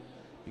charger,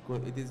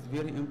 because it is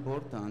very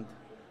important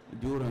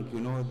during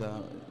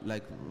the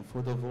like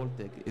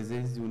photovoltaic is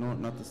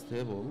not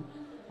stable,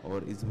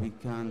 or is we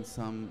can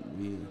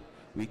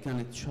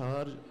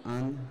charge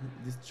and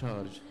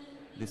discharge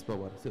this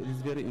power. So it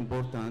is very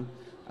important.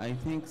 I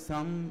think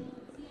some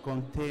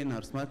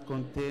smart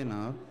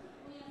container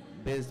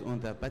based on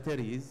the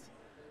batteries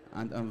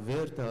and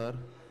inverter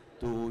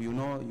to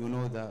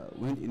the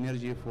wind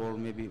energy for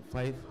maybe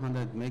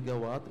 500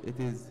 megawatt. It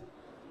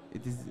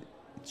is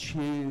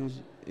change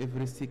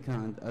every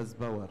second as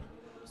power.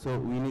 So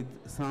we need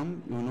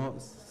some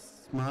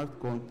smart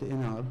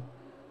container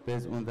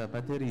based on the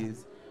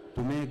batteries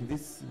to make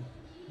this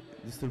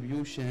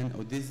distribution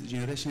or this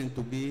generation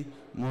to be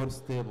more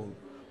stable.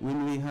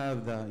 When we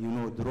have the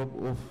drop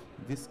of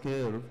this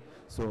curve,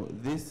 so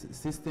this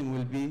system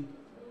will be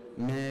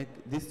make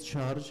this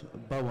charge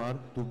power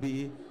to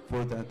be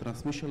for the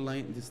transmission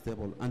line is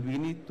stable. And we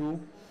need to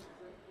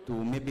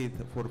maybe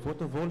for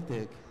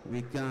photovoltaic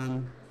we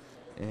can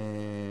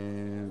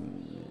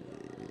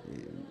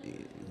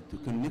to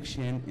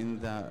connection in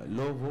the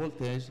low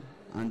voltage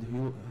and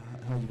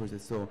high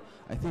voltage. So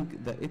I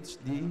think the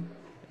HD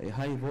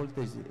high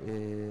voltage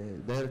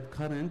direct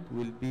current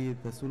will be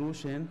the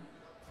solution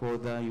for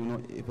the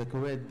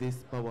evacuate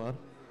this power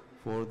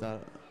for the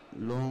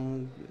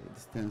long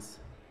distance.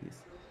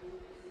 Yes.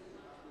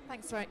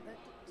 Thanks, Roy.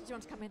 Did you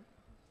want to come in?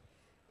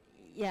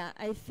 Yeah,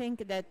 I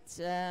think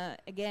that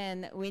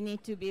again we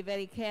need to be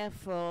very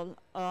careful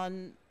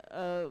on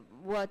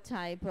what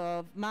type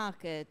of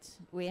market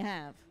we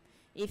have.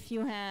 If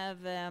you have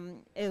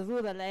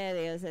rural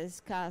areas as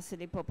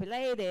sparsely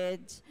populated,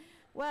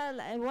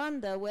 well, I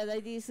wonder whether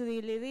it is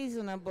really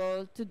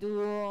reasonable to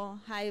do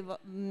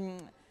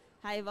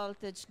high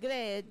voltage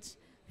grid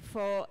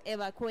for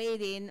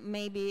evacuating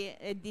maybe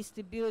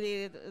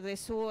distributed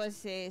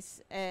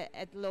resources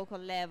at local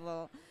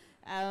level.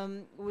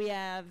 We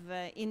have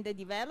in the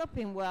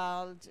developing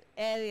world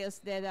areas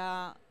that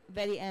are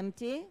very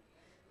empty,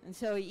 and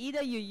so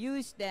either you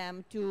use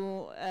them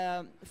to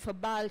for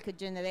bulk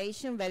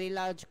generation, very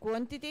large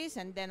quantities,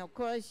 and then of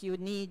course you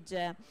need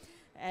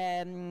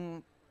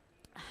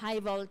high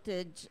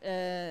voltage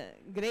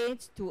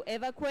grids to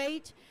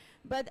evacuate.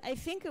 But I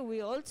think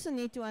we also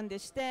need to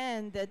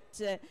understand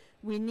that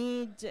we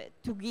need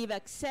to give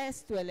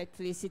access to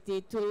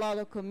electricity to a lot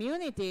of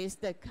communities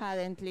that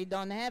currently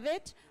don't have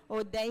it,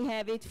 or they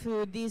have it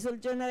through diesel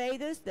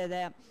generators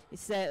that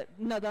is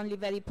not only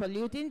very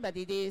polluting, but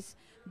it is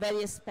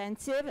very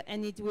expensive,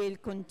 and it will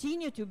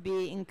continue to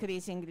be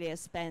increasingly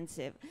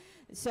expensive.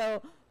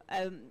 So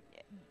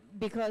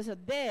because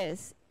of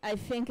this, I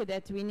think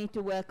that we need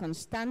to work on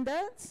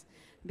standards,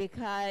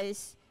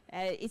 because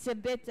it's a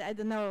bit, I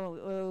don't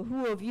know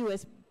who of you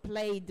has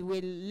played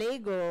with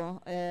Lego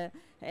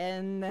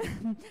and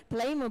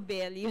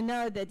Playmobil. You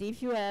know that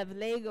if you have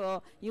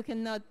Lego, you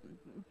cannot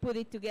put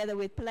it together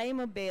with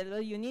Playmobil, or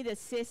you need a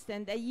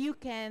system that you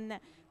can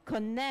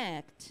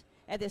connect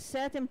at a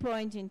certain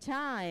point in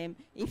time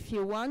if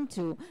you want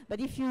to.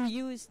 But if you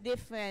use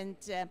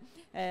different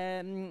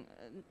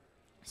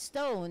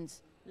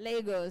stones,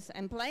 Legos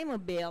and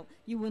Playmobil,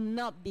 you will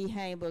not be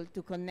able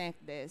to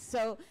connect this.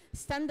 So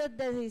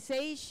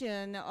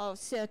standardization of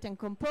certain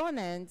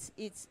components,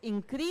 it's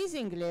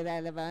increasingly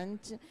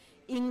relevant,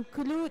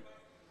 including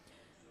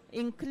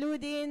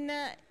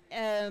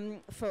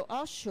for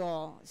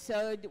offshore.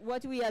 So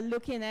what we are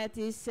looking at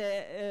is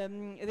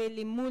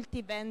really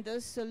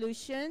multi-vendor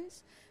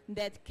solutions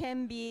that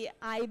can be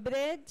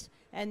hybrid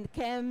and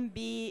can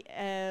be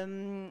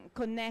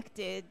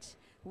connected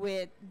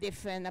with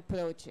different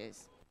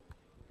approaches.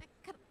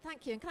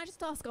 Thank you. And can I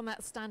just ask on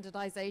that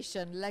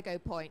standardization Lego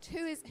point,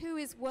 who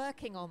is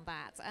working on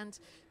that? And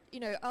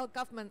are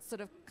governments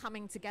sort of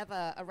coming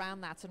together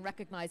around that and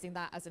recognizing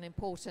that as an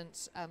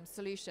important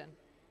solution?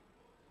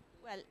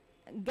 Well,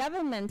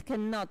 government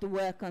cannot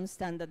work on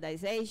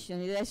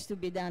standardization. It has to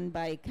be done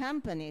by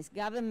companies.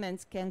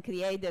 Governments can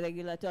create a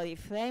regulatory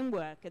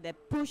framework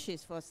that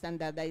pushes for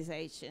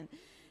standardization.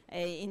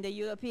 In the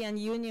European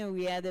Union,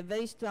 we had a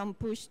very strong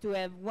push to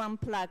have one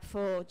plug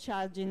for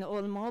charging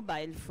all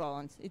mobile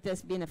phones. It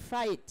has been a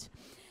fight.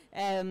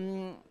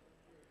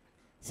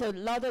 So a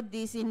lot of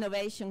this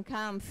innovation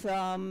comes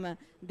from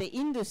the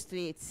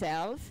industry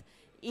itself.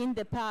 In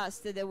the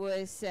past, there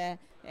was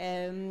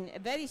a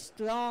very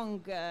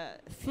strong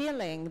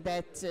feeling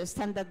that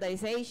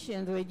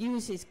standardization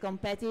reduces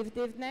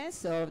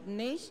competitiveness or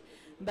niche,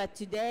 but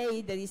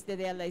today there is the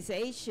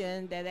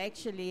realization that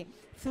actually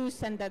through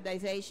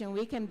standardization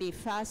we can be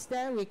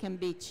faster, we can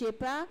be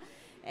cheaper,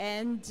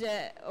 and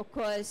of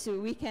course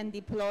we can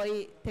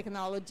deploy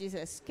technologies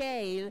at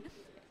scale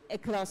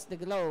across the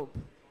globe.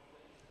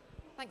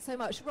 Thanks so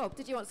much. Rob,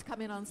 did you want to come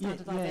in on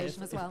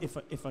standardization as well?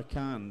 If I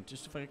can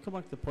come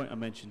back to the point I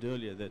mentioned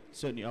earlier, that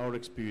certainly our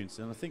experience,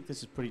 and I think this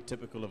is pretty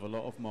typical of a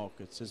lot of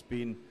markets, has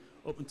been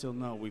up until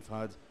now we've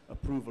had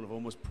approval of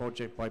almost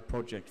project by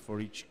project for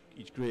each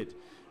grid,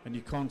 and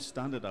you can't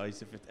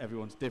standardize if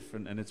everyone's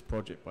different and it's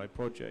project by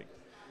project.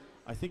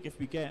 I think if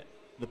we get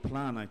the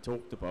plan I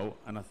talked about,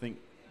 and I think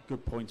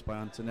good points by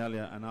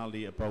Antonella and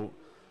Ali about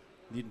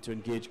needing to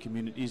engage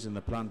communities and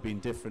the plan being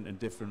different in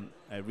different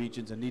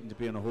regions and needing to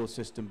be on a whole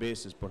system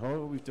basis, but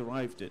however we've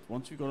derived it,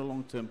 once we've got a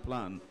long-term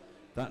plan,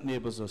 that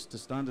enables us to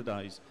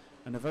standardize.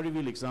 And a very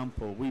real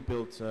example, we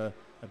built a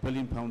 £1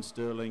 billion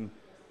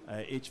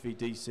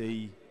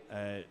HVDC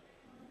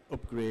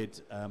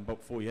upgrade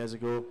about 4 years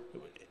ago.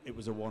 It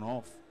was a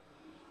one-off.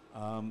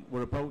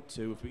 We're about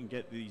to, if we can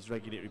get these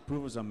regulatory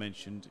approvals I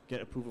mentioned,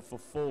 get approval for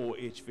 4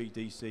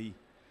 HVDC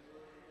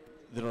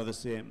that are the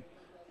same.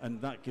 And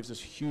that gives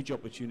us huge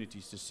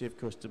opportunities to save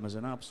customers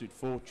an absolute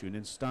fortune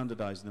in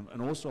standardizing them,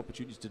 and also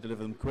opportunities to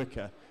deliver them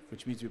quicker,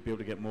 which means we'll be able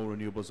to get more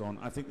renewables on.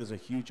 I think there's a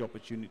huge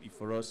opportunity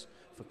for us,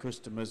 for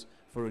customers,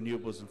 for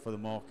renewables and for the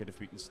market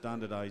if we can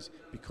standardize,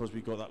 because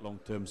we've got that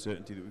long-term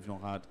certainty that we've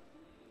not had.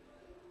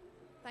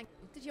 Thank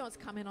you. Did you want to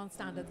come in on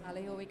standards,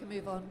 Ali, or we can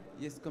move on?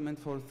 Yes, comment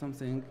for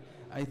something.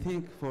 I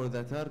think for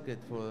the target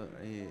for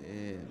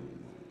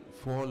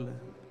fall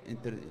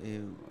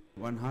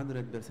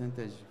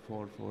 100%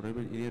 for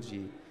renewable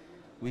energy,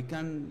 we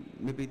can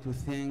maybe to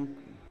think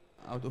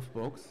out of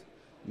box,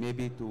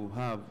 maybe to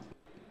have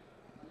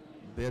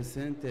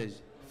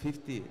percentage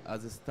 50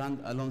 as a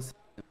standalone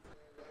system.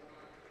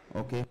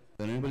 Okay,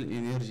 renewable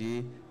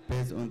energy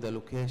based on the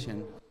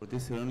location for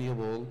this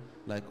renewable,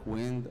 like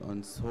wind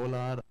and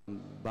solar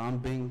and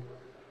pumping.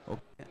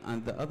 Okay,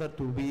 and the other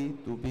to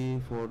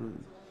be for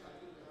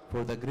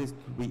the grid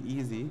to be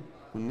easy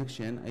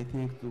connection. I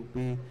think to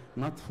be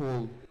not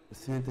full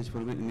percentage for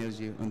wind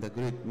energy on the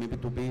grid, maybe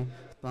to be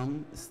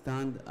some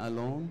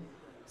stand-alone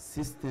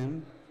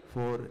system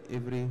for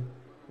every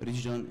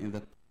region in the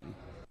country.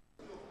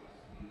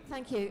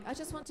 Thank you. I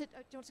just wanted, do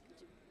you want to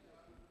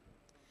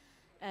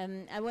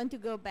I want to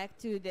go back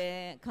to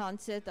the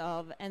concept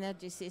of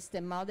energy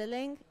system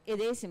modeling. It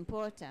is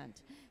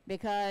important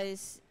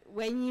because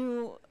when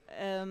you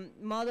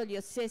model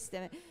your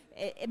system,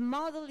 a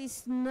model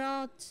is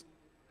not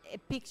a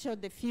picture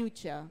of the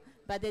future,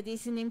 but it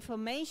is an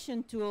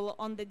information tool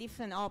on the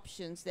different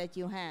options that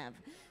you have.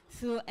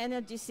 Through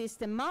energy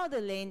system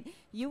modeling,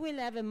 you will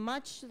have a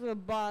much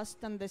robust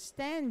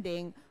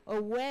understanding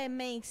of where it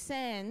makes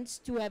sense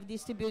to have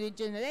distributed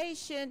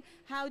generation,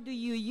 how do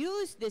you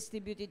use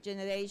distributed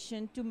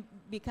generation to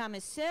become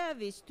a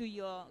service to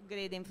your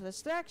grid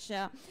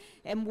infrastructure,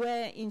 and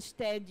where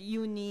instead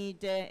you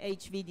need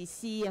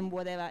HVDC and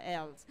whatever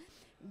else.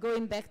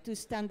 Going back to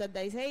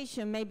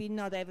standardization, maybe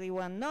not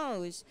everyone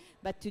knows,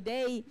 but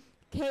today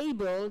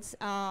cables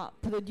are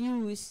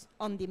produced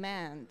on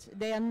demand.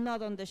 They are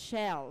not on the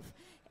shelf.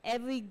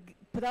 Every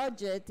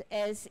project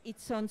has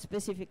its own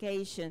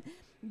specification.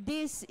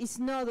 This is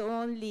not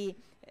only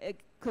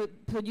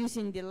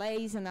producing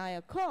delays and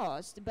higher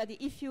cost, but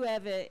if you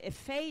have a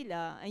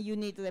failure and you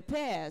need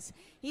repairs,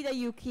 either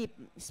you keep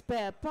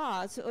spare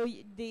parts or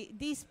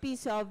this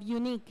piece of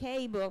unique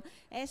cable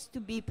has to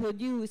be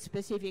produced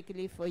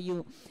specifically for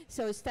you.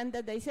 So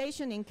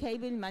standardization in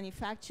cable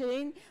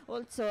manufacturing,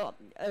 also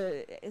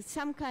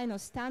some kind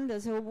of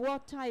standards of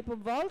what type of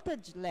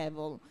voltage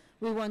level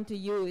we want to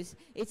use.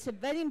 It's a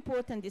very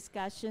important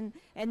discussion,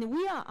 and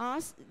we are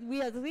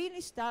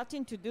really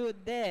starting to do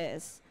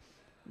this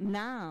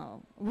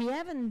now. We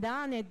haven't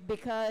done it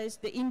because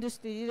the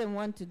industry didn't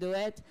want to do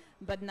it,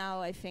 but now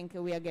I think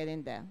we are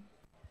getting there.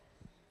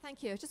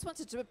 Thank you. I just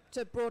wanted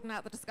to broaden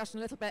out the discussion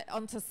a little bit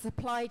onto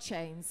supply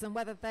chains and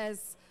whether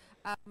there's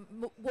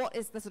what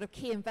is the sort of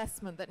key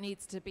investment that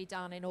needs to be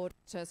done in order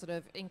to sort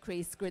of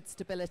increase grid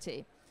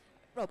stability.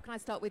 Rob, can I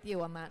start with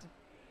you on that?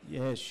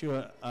 Yeah,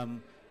 sure.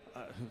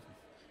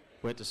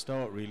 Where to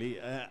start,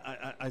 really?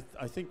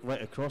 I think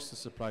right across the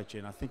supply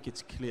chain, I think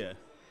it's clear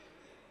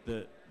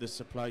that the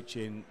supply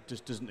chain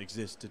just doesn't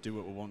exist to do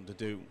what we want to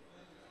do.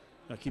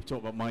 I keep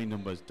talking about my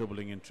numbers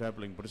doubling and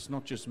trebling, but it's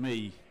not just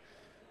me,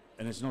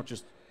 and it's not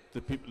just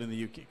the people in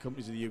the UK,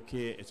 companies in the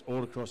UK, it's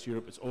all across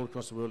Europe, it's all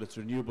across the world, it's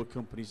renewable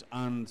companies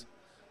and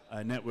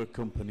network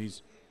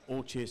companies,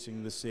 all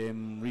chasing the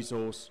same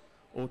resource,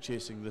 all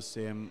chasing the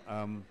same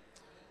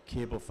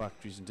cable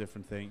factories and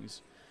different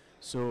things.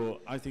 So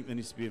I think there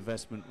needs to be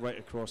investment right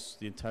across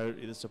the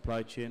entirety of the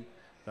supply chain.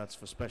 That's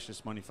for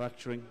specialist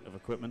manufacturing of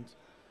equipment.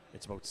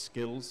 It's about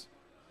skills.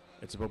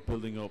 It's about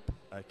building up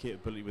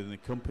capability within the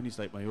companies,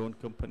 like my own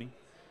company.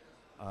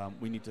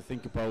 We need to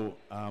think about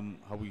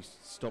how we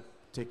stop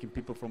taking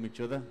people from each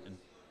other and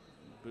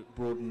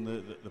broaden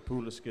the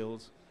pool of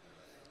skills.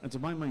 And to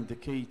my mind, the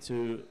key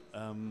to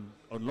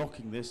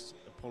unlocking this,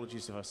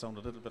 apologies if I sound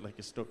a little bit like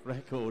a stuck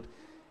record,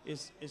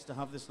 is to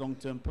have this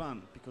long-term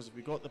plan. Because if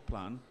we got the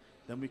plan,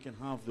 then we can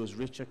have those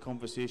richer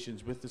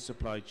conversations with the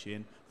supply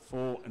chain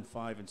 4 and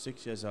 5 and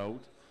 6 years out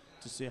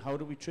to say, how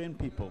do we train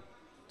people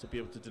to be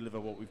able to deliver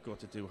what we've got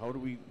to do? How do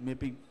we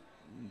maybe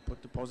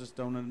put deposits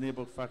down and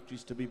enable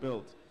factories to be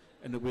built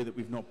in a way that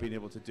we've not been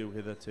able to do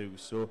hitherto?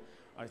 So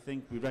I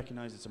think we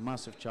recognise it's a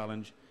massive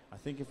challenge. I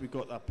think if we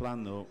got that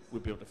plan, though,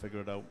 we'll be able to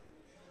figure it out.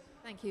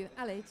 Thank you.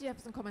 Ali, do you have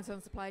some comments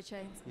on supply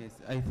chains? Yes,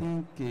 I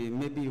think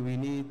maybe we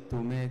need to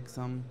make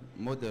some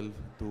model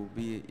to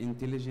be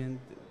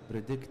intelligent,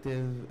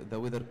 predictive, the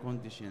weather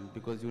condition,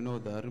 because you know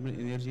the renewable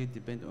energy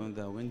depends on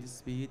the wind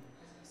speed,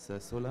 the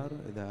solar,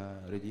 the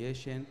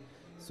radiation.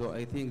 So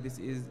I think this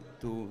is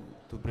to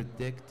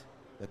predict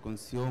the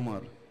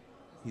consumer,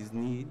 his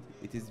need.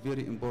 It is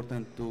very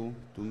important to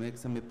make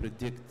some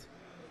predict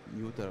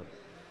neutral.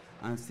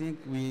 I think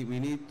we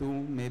need to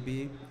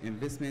maybe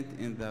investment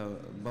in the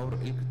power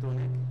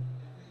electronic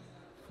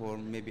for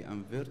maybe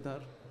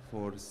inverter,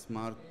 for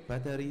smart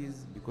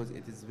batteries, because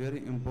it is very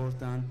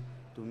important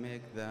to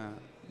make the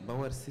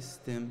power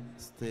system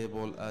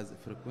stable as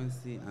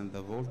frequency and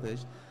the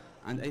voltage.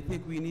 And I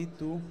think we need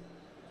to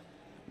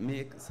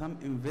make some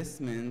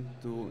investment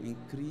to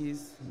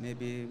increase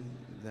maybe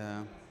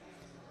the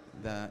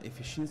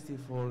efficiency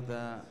for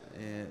the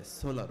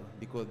solar,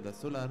 because the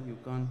solar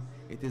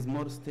it is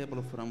more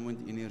stable from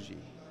wind energy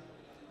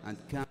and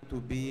can to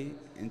be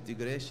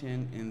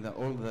integration in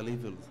all the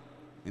levels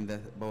in the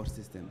power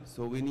system.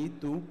 So we need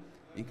to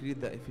increase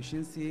the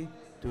efficiency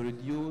to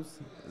reduce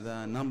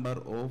the number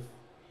of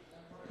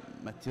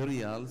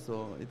materials.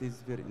 So it is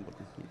very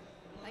important here.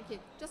 Thank you.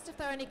 Just if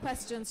there are any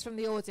questions from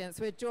the audience,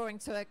 we're drawing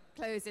to a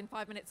close in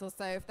 5 minutes or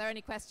so. If there are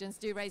any questions,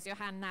 do raise your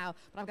hand now.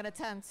 But I'm going to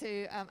turn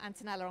to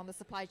Antonella on the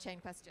supply chain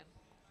question.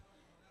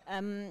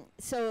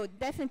 So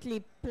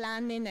definitely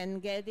planning and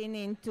getting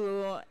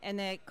into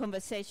a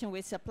conversation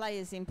with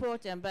suppliers is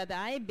important, but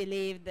I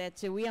believe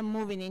that we are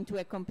moving into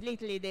a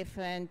completely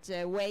different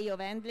way of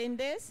handling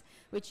this,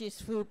 which is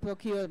through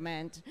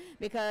procurement.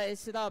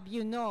 Because, Rob,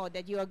 you know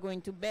that you are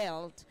going to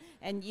build,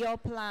 and your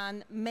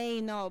plan may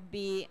not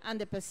be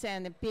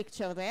 100% a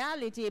picture of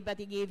reality,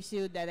 but it gives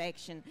you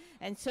direction.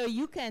 And so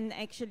you can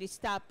actually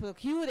start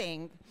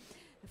procuring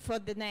for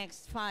the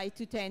next 5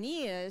 to 10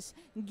 years,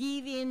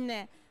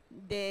 giving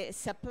the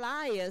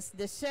suppliers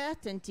the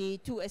certainty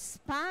to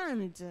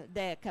expand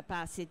their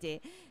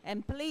capacity.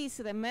 And please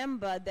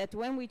remember that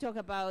when we talk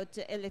about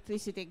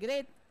electricity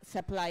grid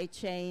supply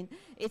chain,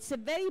 it's a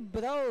very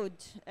broad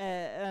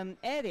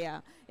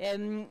area.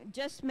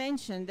 Just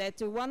mention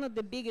that one of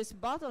the biggest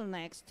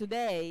bottlenecks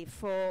today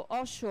for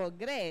offshore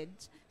grid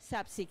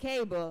subsea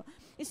cable,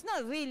 it's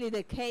not really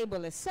the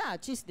cable as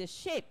such, it's the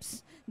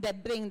ships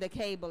that bring the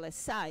cable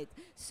aside.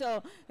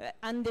 So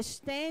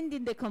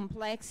understanding the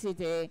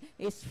complexity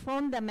is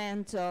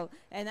fundamental,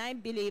 and I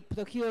believe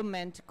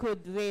procurement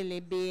could really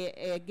be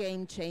a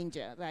game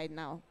changer right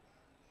now.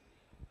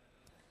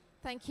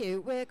 Thank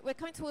you. We're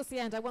coming towards the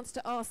end. I wanted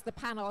to ask the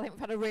panel, I think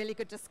we've had a really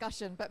good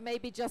discussion, but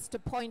maybe just to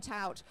point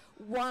out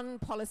one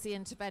policy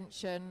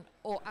intervention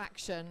or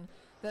action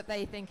that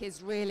they think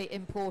is really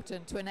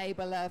important to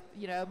enable a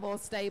more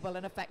stable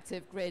and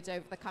effective grid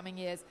over the coming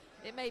years.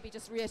 It may be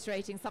just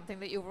reiterating something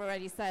that you've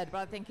already said, but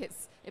I think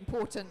it's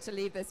important to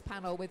leave this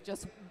panel with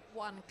just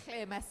one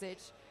clear message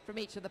from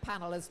each of the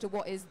panel as to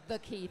what is the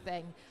key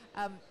thing.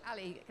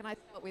 Ali, can I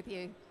start with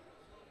you?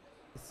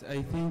 Yes,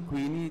 I think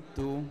we need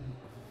to,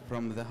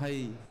 from the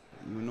high,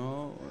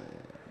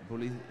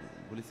 police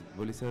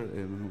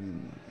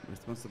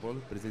responsible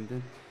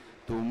president,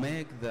 to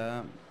make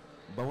the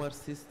power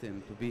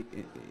system to be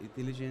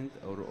intelligent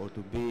or to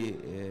be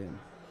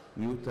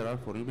neutral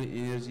for renewable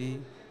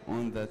energy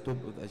on the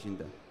top of the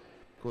agenda.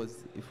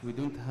 Because if we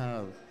don't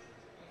have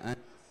a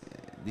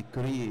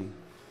decree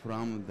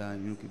from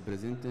the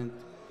president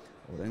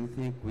or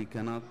anything, we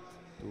cannot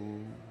to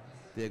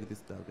take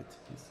this target.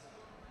 Yes.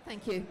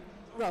 Thank you.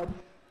 Rob?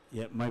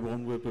 Yeah, my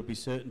one word would be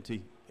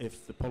certainty.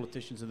 If the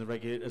politicians and the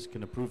regulators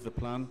can approve the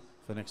plan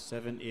for the next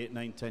 7, 8,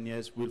 9, 10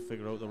 years, we'll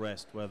figure out the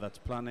rest, whether that's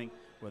planning,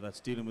 whether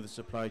that's dealing with the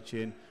supply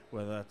chain,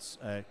 whether that's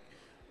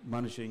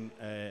managing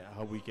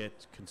how we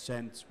get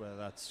consents, whether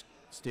that's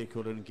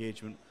stakeholder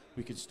engagement.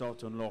 We can start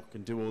to unlock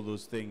and do all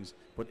those things,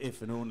 but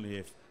if and only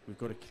if we've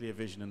got a clear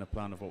vision and a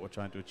plan of what we're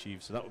trying to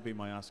achieve. So that would be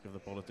my ask of the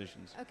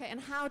politicians. Okay, and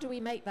how do we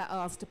make that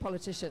ask to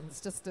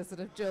politicians, just to sort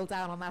of drill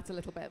down on that a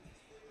little bit?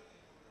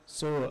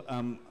 So,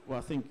 well,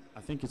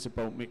 I think it's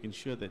about making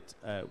sure that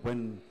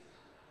when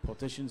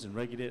politicians and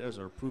regulators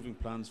are approving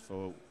plans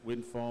for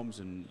wind farms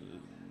and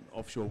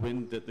offshore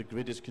wind, that the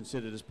grid is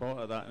considered as part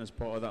of that and as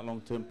part of that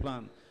long-term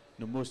plan.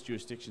 Most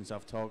jurisdictions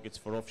have targets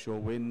for offshore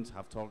wind,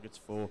 have targets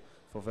for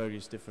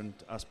various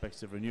different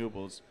aspects of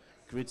renewables.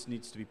 Grids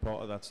needs to be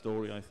part of that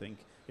story, I think,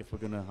 if we're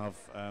going to have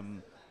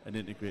an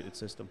integrated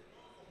system.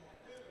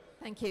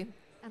 Thank you.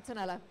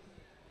 Antonella?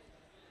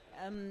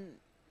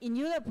 in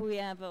Europe, we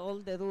have all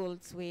the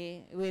rules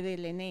we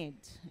really need,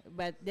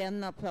 but they're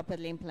not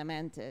properly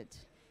implemented.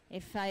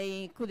 If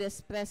I could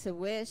express a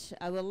wish,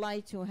 I would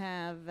like to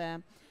have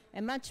a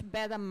much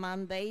better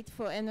mandate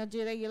for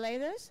energy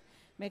regulators,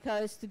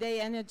 because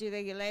today energy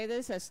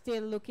regulators are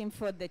still looking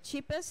for the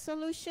cheapest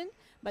solution,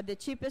 but the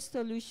cheapest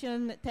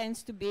solution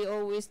tends to be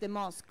always the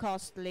most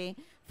costly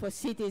for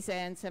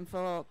citizens and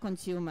for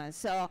consumers.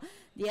 So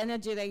the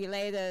energy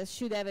regulators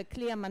should have a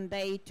clear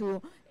mandate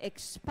to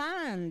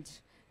expand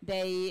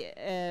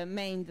the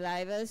main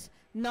drivers,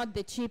 not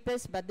the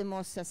cheapest, but the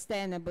most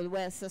sustainable,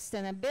 where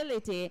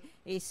sustainability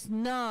is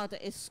not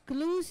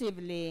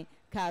exclusively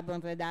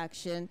carbon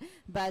reduction,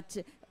 but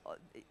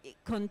it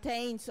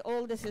contains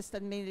all the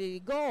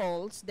sustainability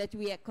goals that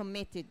we are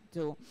committed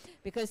to,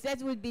 because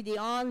that would be the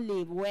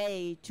only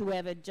way to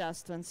have a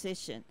just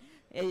transition.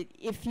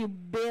 If you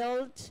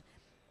build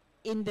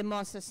in the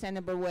most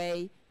sustainable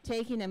way,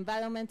 taking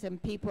environment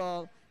and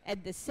people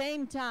at the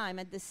same time,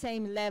 at the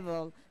same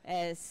level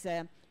as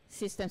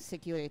system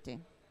security.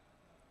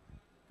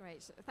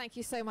 Great, thank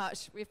you so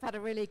much. We've had a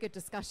really good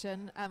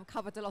discussion,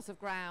 covered a lot of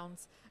ground.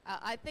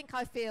 I think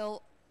I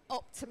feel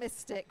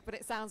optimistic, but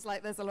it sounds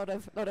like there's a lot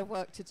of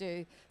work to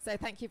do. So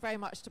thank you very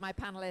much to my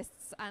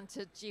panelists and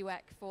to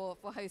GWEC for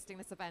hosting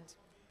this event.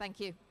 Thank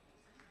you.